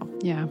 years ago.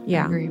 Yeah.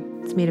 Yeah. I agree.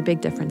 It's made a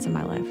big difference in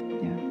my life.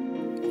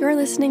 Yeah. You're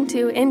listening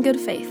to In Good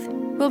Faith.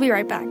 We'll be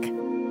right back.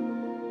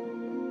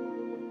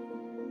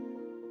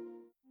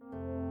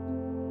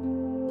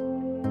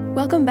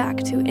 Welcome back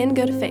to In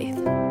Good Faith.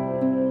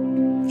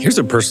 Here's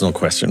a personal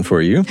question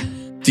for you.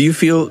 Do you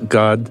feel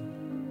God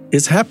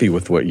is happy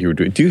with what you're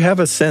doing? Do you have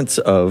a sense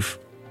of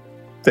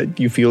that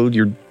you feel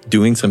you're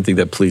doing something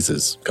that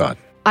pleases God?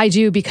 I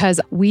do,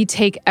 because we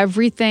take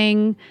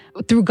everything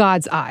through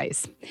God's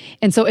eyes.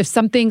 And so if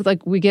something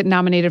like we get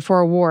nominated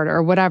for an award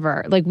or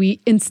whatever, like we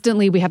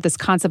have this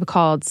concept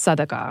called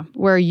sadaqah,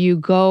 where you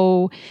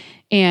go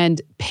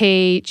and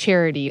pay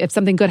charity. If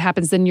something good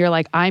happens, then you're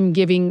like, I'm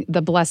giving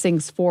the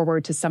blessings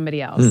forward to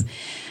somebody else.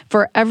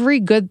 For every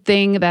good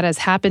thing that has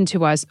happened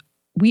to us,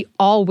 we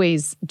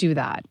always do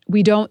that.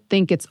 We don't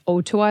think it's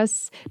owed to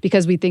us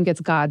because we think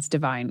it's God's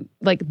divine.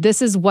 Like,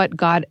 this is what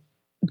God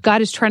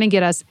is trying to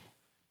get us.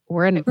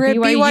 We're in a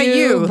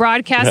BYU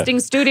broadcasting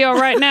studio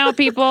right now,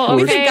 people. Okay?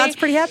 We think God's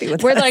pretty happy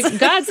with us. We're like,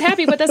 God's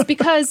happy with us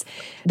because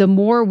the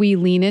more we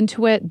lean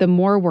into it, the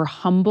more we're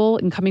humble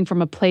and coming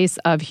from a place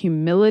of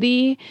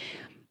humility,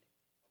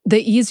 the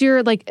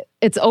easier, like,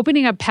 it's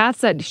opening up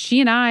paths that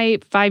she and I,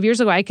 5 years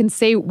ago, I can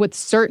say with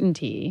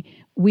certainty,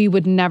 we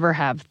would never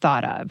have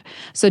thought of.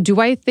 So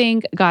do I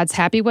think God's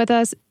happy with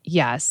us?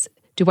 Yes.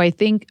 Do I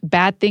think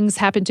bad things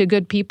happen to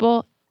good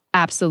people?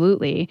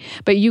 Absolutely.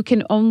 But you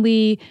can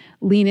only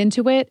lean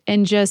into it,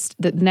 and just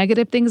the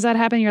negative things that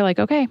happen, you're like,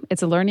 okay,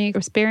 it's a learning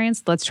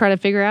experience. Let's try to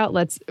figure out,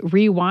 let's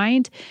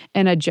rewind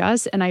and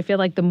adjust. And I feel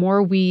like the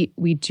more we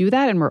do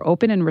that and we're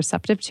open and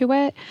receptive to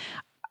it,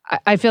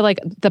 I feel like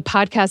the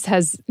podcast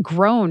has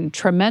grown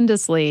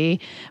tremendously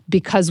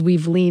because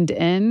we've leaned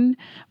in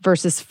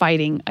versus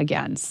fighting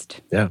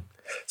against. Yeah.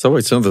 It's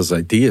always some of those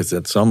ideas.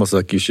 It's almost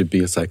like you should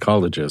be a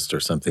psychologist or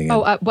something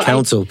and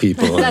counsel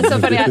people. That's so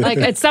funny.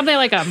 It's something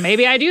like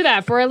maybe I do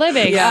that for a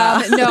living.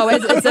 Yeah. No,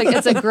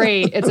 it's a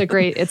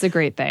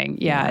great thing.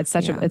 Yeah, it's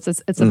such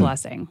a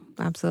blessing.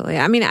 Absolutely.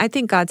 I mean, I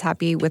think God's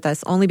happy with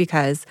us only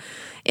because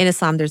in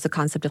Islam there's a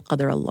concept of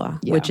qadar Allah,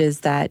 which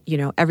is that,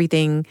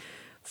 everything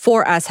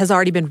for us has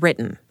already been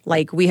written.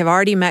 Like, we have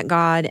already met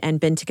God and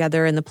been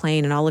together in the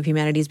plane, and all of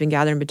humanity has been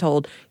gathered and been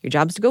told, your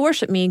job is to go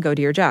worship me, go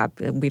do your job.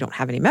 We don't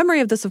have any memory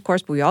of this, of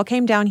course, but we all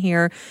came down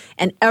here,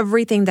 and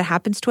everything that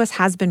happens to us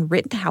has been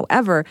written.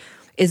 However,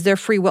 is there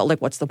free will?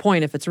 Like, what's the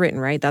point if it's written,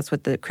 right? That's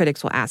what the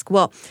critics will ask.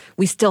 Well,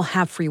 we still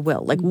have free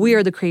will. Like, we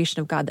are the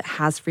creation of God that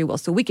has free will.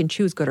 So we can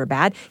choose good or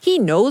bad. He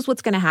knows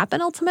what's going to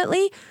happen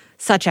ultimately,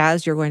 such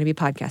as you're going to be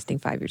podcasting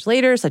 5 years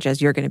later, such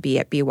as you're going to be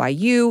at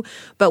BYU.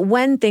 But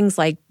when things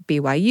like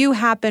BYU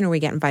happen, or we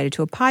get invited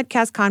to a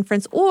podcast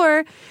conference,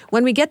 or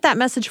when we get that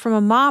message from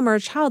a mom or a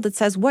child that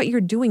says, what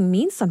you're doing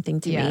means something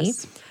to me,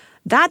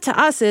 that to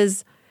us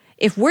is,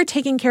 if we're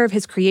taking care of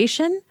his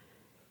creation,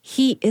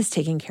 he is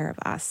taking care of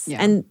us. Yeah.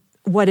 And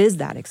what is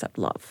that except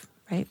love,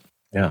 right?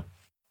 Yeah.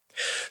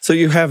 So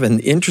you have an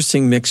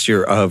interesting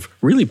mixture of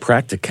really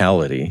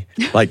practicality,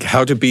 like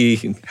how to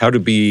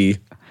be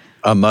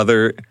a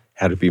mother,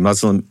 how to be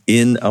Muslim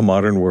in a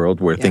modern world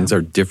where things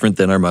are different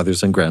than our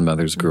mothers and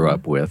grandmothers grew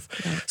up with.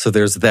 Yeah. So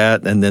there's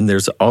that, and then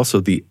there's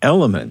also the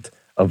element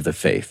of the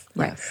faith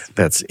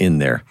that's in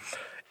there.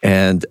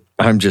 And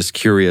I'm just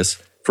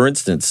curious, for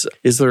instance,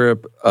 is there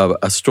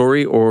a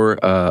story or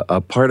a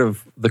part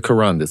of the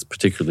Quran that's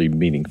particularly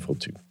meaningful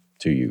to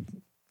you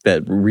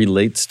that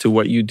relates to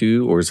what you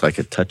do, or is like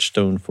a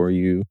touchstone for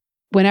you?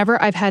 Whenever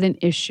I've had an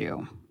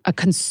issue, a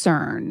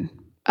concern,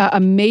 a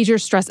major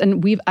stress,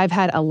 and I've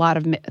had a lot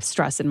of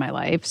stress in my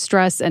life,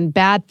 stress and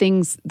bad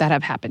things that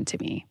have happened to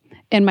me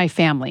and my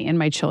family and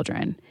my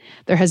children.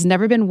 There has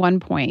never been one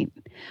point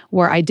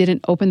where I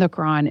didn't open the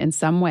Quran in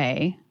some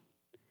way.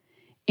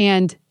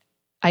 And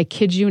I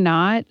kid you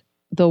not,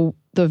 the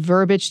the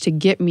verbiage to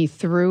get me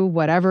through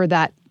whatever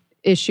that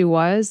issue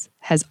was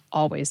has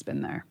always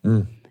been there.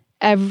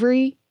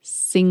 Every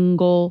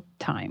single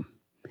time.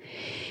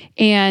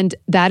 And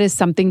that is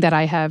something that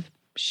I have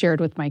shared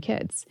with my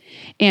kids.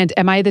 And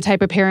am I the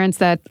type of parents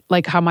that,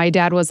 like how my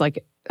dad was,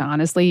 like,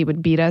 honestly, he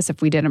would beat us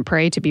if we didn't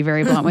pray, to be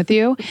very blunt with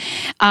you.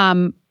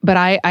 But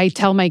I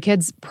tell my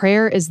kids,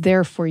 prayer is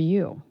there for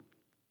you.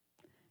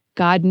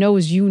 God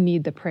knows you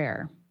need the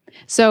prayer.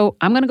 So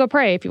I'm going to go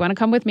pray. If you want to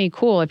come with me,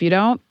 cool. If you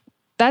don't,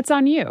 that's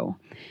on you.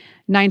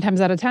 9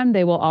 times out of 10,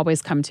 they will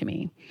always come to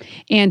me.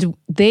 And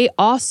they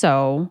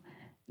also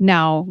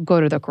now go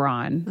to the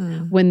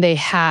Quran when they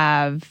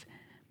have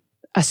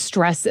a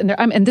stress.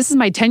 And this is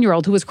my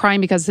 10-year-old who was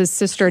crying because his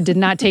sister did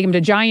not take him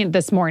to Giant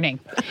this morning.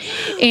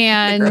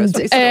 And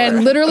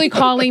literally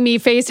calling me,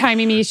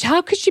 FaceTiming me,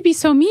 how could she be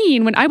so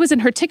mean when I was in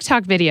her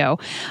TikTok video?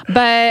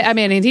 But I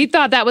mean, he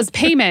thought that was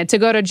payment to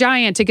go to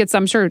Giant to get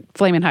some, sure,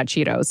 Flamin' Hot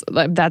Cheetos.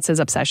 That's his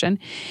obsession.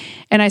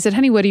 And I said,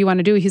 honey, what do you want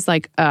to do? He's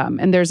like,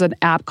 and there's an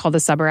app called the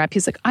Sabr app.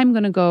 He's like, I'm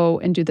going to go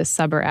and do the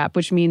Sabr app,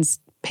 which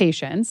means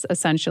patience,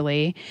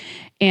 essentially.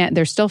 And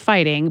they're still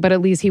fighting, but at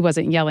least he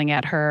wasn't yelling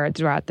at her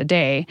throughout the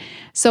day.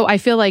 So I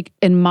feel like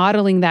in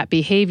modeling that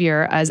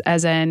behavior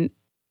as in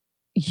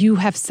you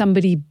have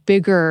somebody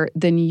bigger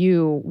than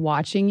you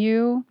watching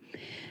you,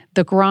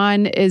 the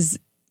Quran is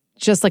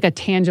just like a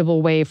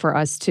tangible way for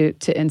us to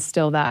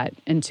instill that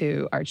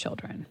into our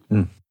children.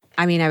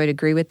 I mean, I would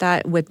agree with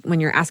that.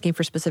 When you're asking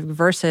for specific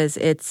verses,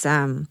 it's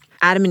Adam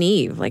and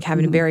Eve, like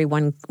having to bury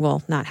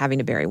not having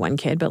to bury one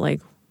kid, but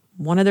like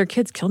one of their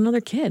kids killed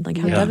another kid. Like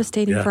how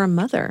devastating for a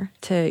mother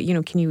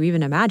to, can you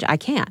even imagine? I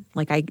can't.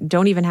 Like I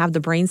don't even have the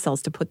brain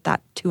cells to put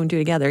that 2 and 2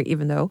 together,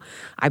 even though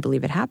I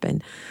believe it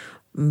happened.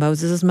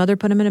 Moses' mother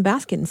put him in a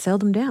basket and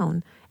sailed him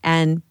down.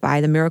 And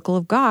by the miracle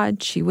of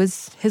God, she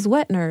was his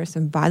wet nurse.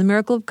 And by the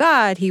miracle of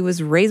God, he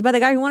was raised by the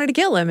guy who wanted to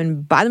kill him.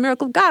 And by the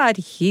miracle of God,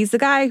 he's the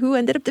guy who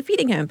ended up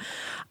defeating him.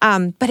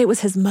 But it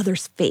was his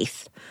mother's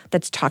faith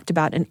that's talked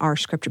about in our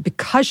scripture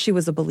because she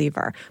was a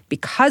believer,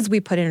 because we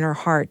put it in her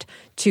heart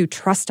to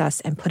trust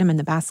us and put him in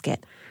the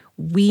basket.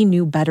 We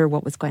knew better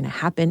what was going to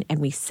happen, and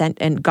we sent,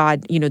 and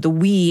God, the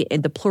we,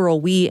 the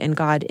plural we and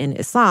God in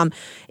Islam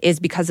is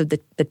because of the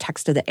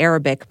text of the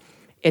Arabic.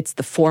 It's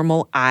the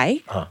formal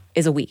I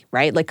is a we,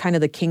 right? Like kind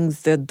of the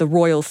kings, the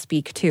royals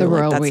speak too. The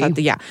royal that's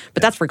we.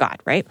 But that's for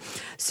God, right?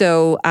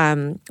 So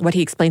what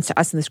he explains to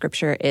us in the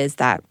scripture is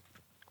that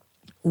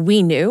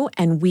we knew,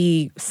 and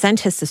we sent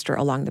his sister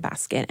along the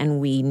basket,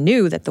 and we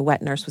knew that the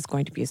wet nurse was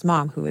going to be his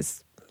mom, who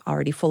was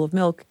already full of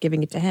milk,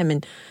 giving it to him,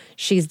 and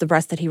she's the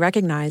breast that he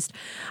recognized.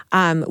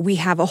 We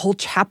have a whole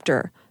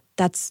chapter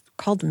that's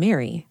called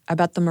Mary,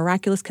 about the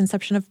miraculous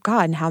conception of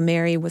God and how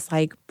Mary was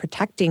like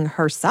protecting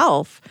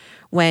herself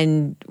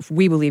when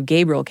we believe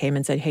Gabriel came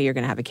and said, hey, you're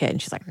going to have a kid.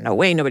 And she's like, no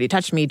way, nobody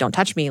touched me. Don't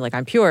touch me. Like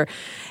I'm pure.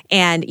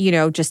 And,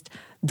 just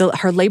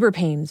her labor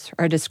pains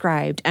are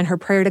described, and her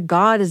prayer to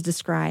God is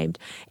described,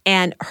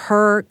 and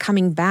her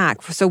coming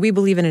back. So we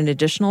believe in an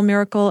additional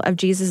miracle of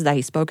Jesus that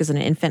he spoke as an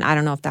infant. I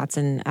don't know if that's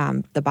in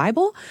the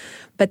Bible,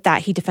 but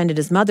that he defended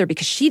his mother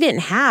because she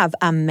didn't have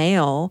a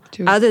male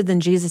other than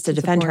Jesus to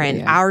defend her.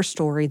 In our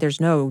story, there's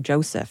no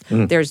Joseph.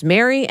 There's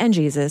Mary and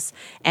Jesus,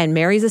 and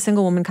Mary's a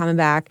single woman coming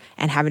back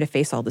and having to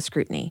face all the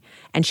scrutiny,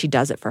 and she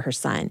does it for her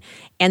son.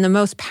 And the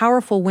most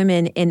powerful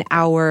women in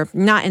our,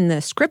 not in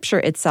the scripture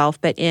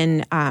itself, but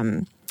in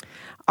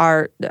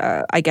our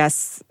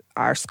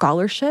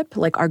scholarship,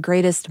 like our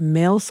greatest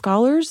male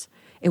scholars,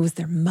 it was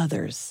their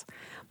mothers,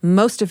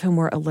 most of whom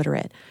were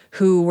illiterate,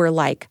 who were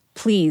like,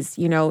 please,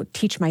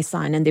 teach my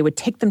son. And they would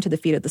take them to the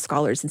feet of the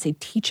scholars and say,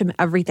 teach him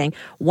everything.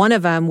 One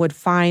of them would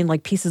find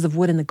like pieces of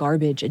wood in the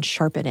garbage and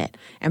sharpen it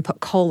and put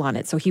coal on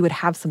it so he would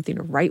have something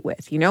to write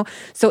with,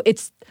 So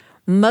it's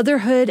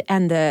motherhood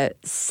and the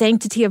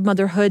sanctity of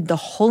motherhood, the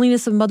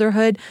holiness of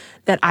motherhood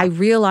that I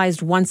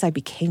realized once I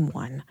became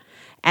one.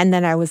 And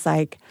then I was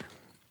like,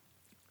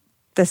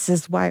 this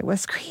is why it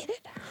was created.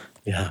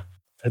 Yeah,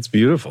 that's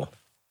beautiful.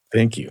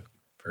 Thank you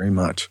very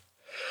much.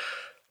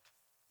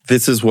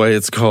 This is why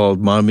it's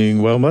called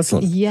Mommying While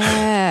Muslim.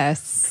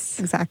 Yes.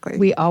 Exactly.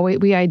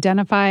 We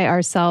identify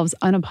ourselves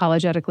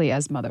unapologetically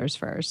as mothers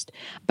first.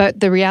 But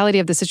the reality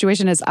of the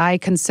situation is I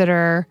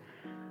consider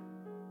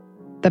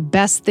the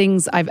best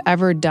things I've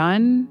ever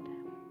done,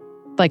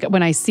 like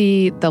when I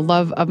see the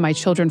love of my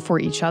children for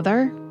each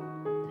other,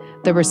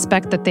 the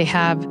respect that they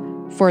have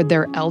for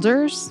their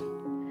elders,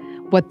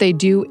 what they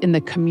do in the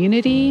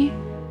community,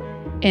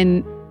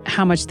 and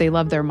how much they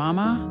love their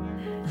mama.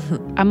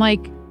 I'm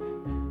like,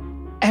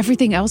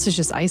 everything else is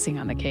just icing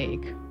on the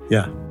cake.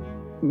 Yeah.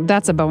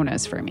 That's a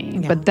bonus for me.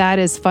 Yeah. But that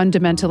is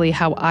fundamentally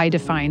how I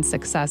define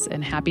success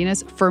and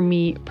happiness for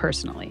me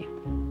personally.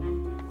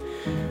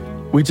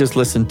 We just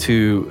listened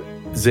to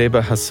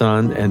Zeba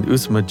Hassan and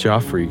Uzma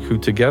Jaffrey, who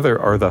together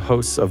are the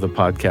hosts of the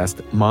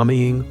podcast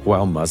Mommying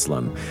While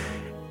Muslim.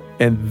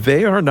 And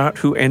they are not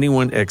who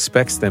anyone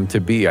expects them to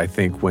be, I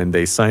think, when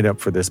they sign up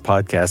for this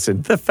podcast.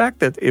 And the fact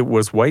that it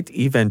was white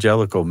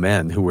evangelical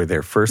men who were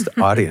their first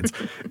audience,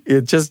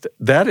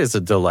 that is a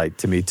delight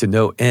to me to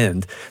no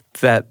end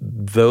that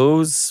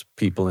those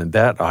people in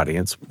that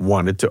audience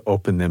wanted to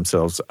open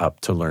themselves up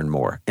to learn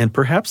more. And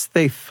perhaps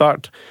they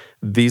thought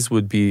these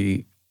would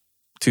be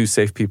two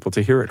safe people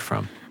to hear it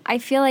from. I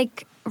feel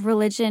like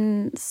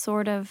religion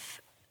sort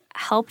of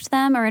helped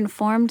them or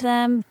informed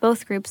them,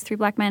 both groups, Three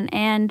Black Men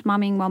and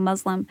Mommying While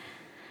Muslim.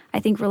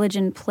 I think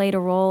religion played a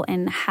role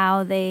in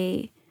how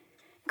they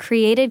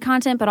created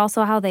content, but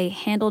also how they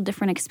handled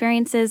different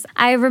experiences.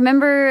 I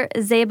remember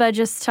Zeba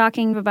just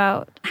talking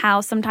about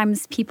how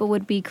sometimes people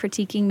would be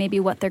critiquing maybe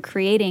what they're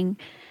creating.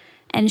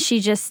 And she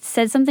just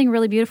said something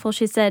really beautiful.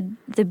 She said,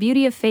 the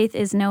beauty of faith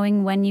is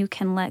knowing when you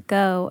can let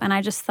go. And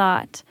I just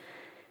thought,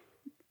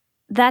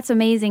 that's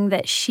amazing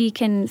that she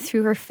can,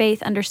 through her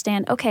faith,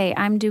 understand, okay,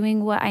 I'm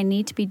doing what I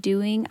need to be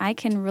doing. I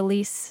can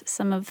release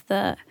some of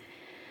the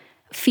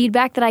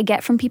feedback that I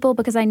get from people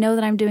because I know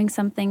that I'm doing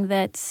something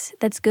that's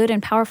good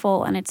and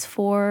powerful and it's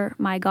for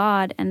my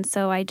God. And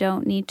so I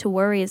don't need to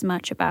worry as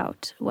much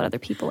about what other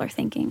people are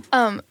thinking.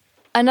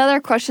 Another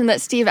question that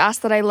Steve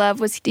asked that I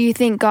love was, do you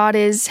think God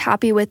is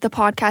happy with the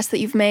podcast that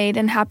you've made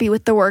and happy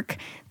with the work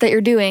that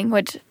you're doing?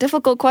 Which,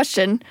 difficult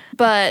question,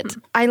 but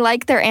I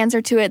like their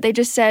answer to it. They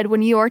just said,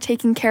 when you are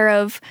taking care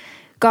of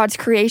God's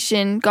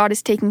creation, God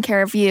is taking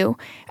care of you.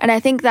 And I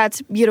think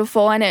that's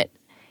beautiful, and it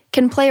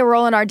can play a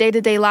role in our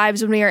day-to-day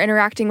lives when we are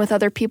interacting with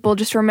other people,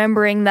 just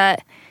remembering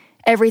that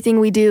everything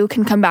we do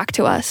can come back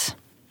to us.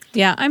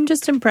 Yeah, I'm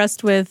just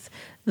impressed with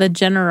the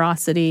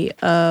generosity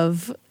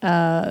of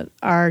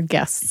our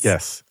guests.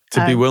 Yes,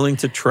 to be willing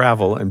to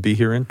travel and be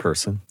here in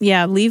person.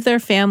 Yeah, leave their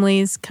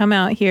families, come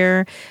out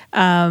here,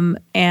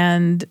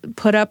 and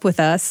put up with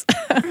us.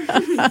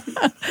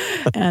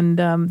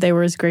 And they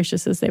were as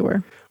gracious as they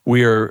were.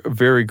 We are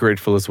very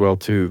grateful as well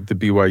to the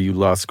BYU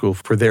Law School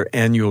for their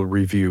annual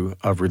review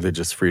of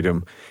religious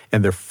freedom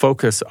and their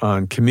focus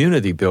on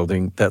community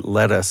building that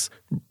let us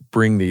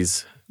bring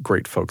these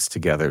great folks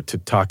together to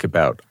talk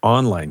about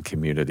online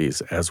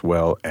communities as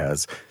well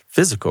as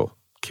physical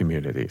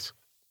communities.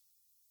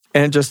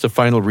 And just a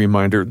final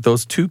reminder,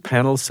 those 2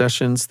 panel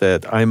sessions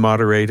that I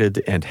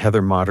moderated and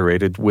Heather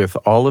moderated with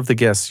all of the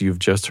guests you've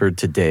just heard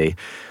today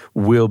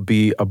will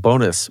be a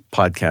bonus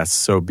podcast.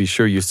 So be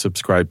sure you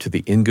subscribe to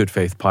the In Good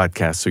Faith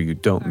podcast so you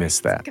don't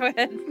miss that. Go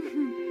ahead.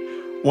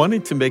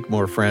 Wanting to make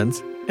more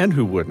friends, and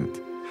who wouldn't?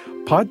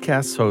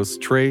 Podcast hosts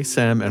Trey,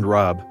 Sam, and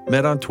Rob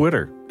met on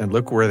Twitter, and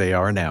look where they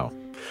are now.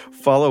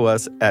 Follow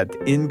us at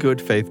In Good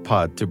Faith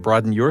Pod to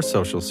broaden your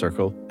social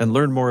circle and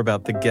learn more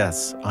about the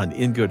guests on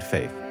In Good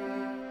Faith.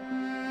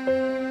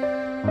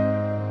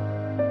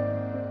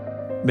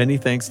 Many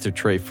thanks to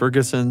Trey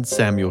Ferguson,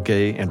 Samuel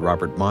Gay, and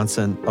Robert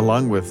Monson,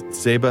 along with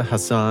Zeba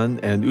Hassan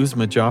and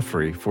Uzma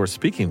Joffrey for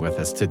speaking with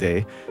us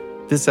today.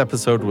 This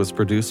episode was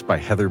produced by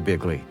Heather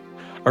Bigley.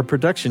 Our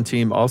production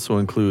team also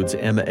includes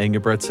Emma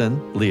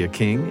Engebretson, Leah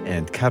King,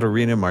 and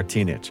Katarina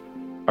Martinic.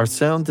 Our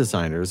sound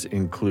designers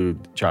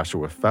include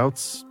Joshua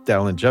Fouts,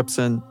 Dallin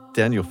Jepson,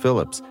 Daniel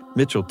Phillips,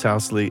 Mitchell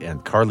Tousley,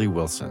 and Carly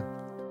Wilson.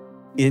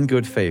 In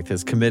Good Faith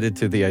is committed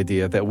to the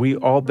idea that we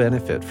all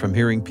benefit from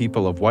hearing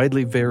people of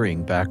widely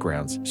varying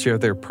backgrounds share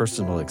their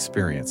personal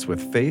experience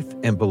with faith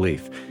and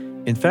belief.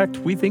 In fact,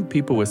 we think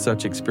people with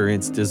such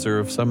experience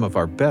deserve some of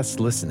our best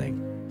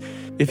listening.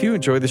 If you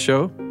enjoy the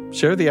show,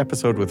 share the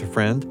episode with a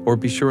friend, or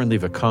be sure and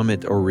leave a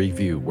comment or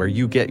review where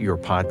you get your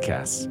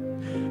podcasts.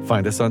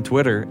 Find us on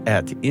Twitter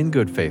at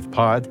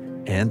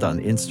InGoodFaithPod and on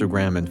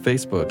Instagram and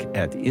Facebook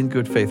at In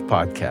Good Faith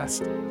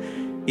Podcast.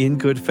 In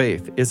Good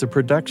Faith is a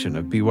production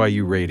of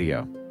BYU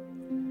Radio.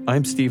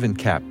 I'm Stephen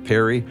Cap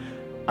Perry.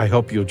 I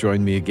hope you'll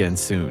join me again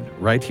soon,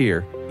 right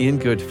here, In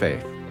Good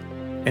Faith.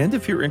 And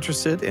if you're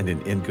interested in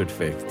an In Good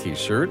Faith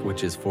t-shirt,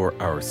 which is for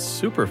our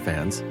super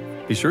fans,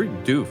 be sure you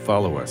do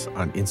follow us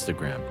on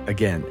Instagram,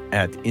 again,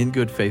 at In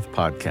Good Faith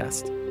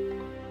Podcast.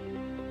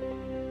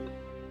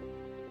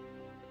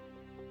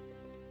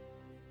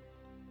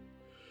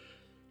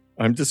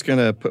 I'm just going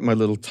to put my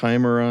little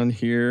timer on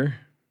here.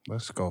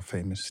 Let's go,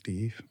 Famous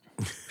Steve.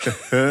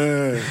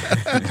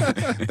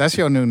 That's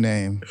your new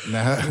name.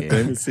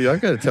 See, I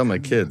got to tell my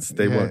kids.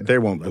 They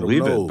won't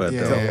believe it. But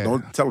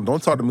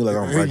don't talk to me like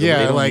I'm regular.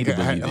 Yeah,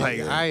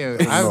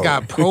 I've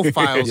got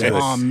profiles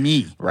on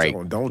me. Right.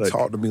 Don't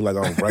talk to me like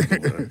I'm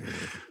regular.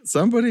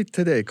 Somebody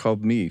today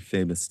called me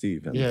Famous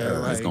Steve. And,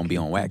 it's gonna be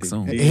on wax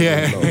soon.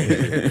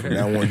 From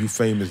now on, you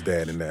famous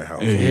dad in that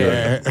house.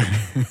 Yeah.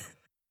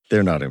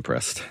 They're not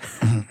impressed.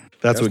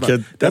 That's what not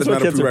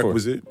kids a are for.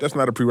 That's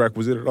not a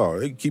prerequisite at all.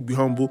 They can keep you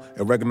humble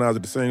and recognize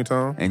at the same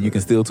time. And you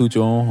can still toot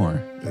your own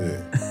horn.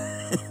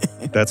 Yeah.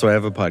 That's why I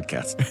have a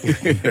podcast.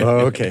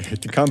 Okay.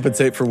 To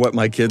compensate for what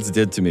my kids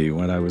did to me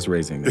when I was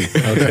raising them.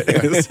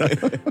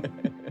 Okay.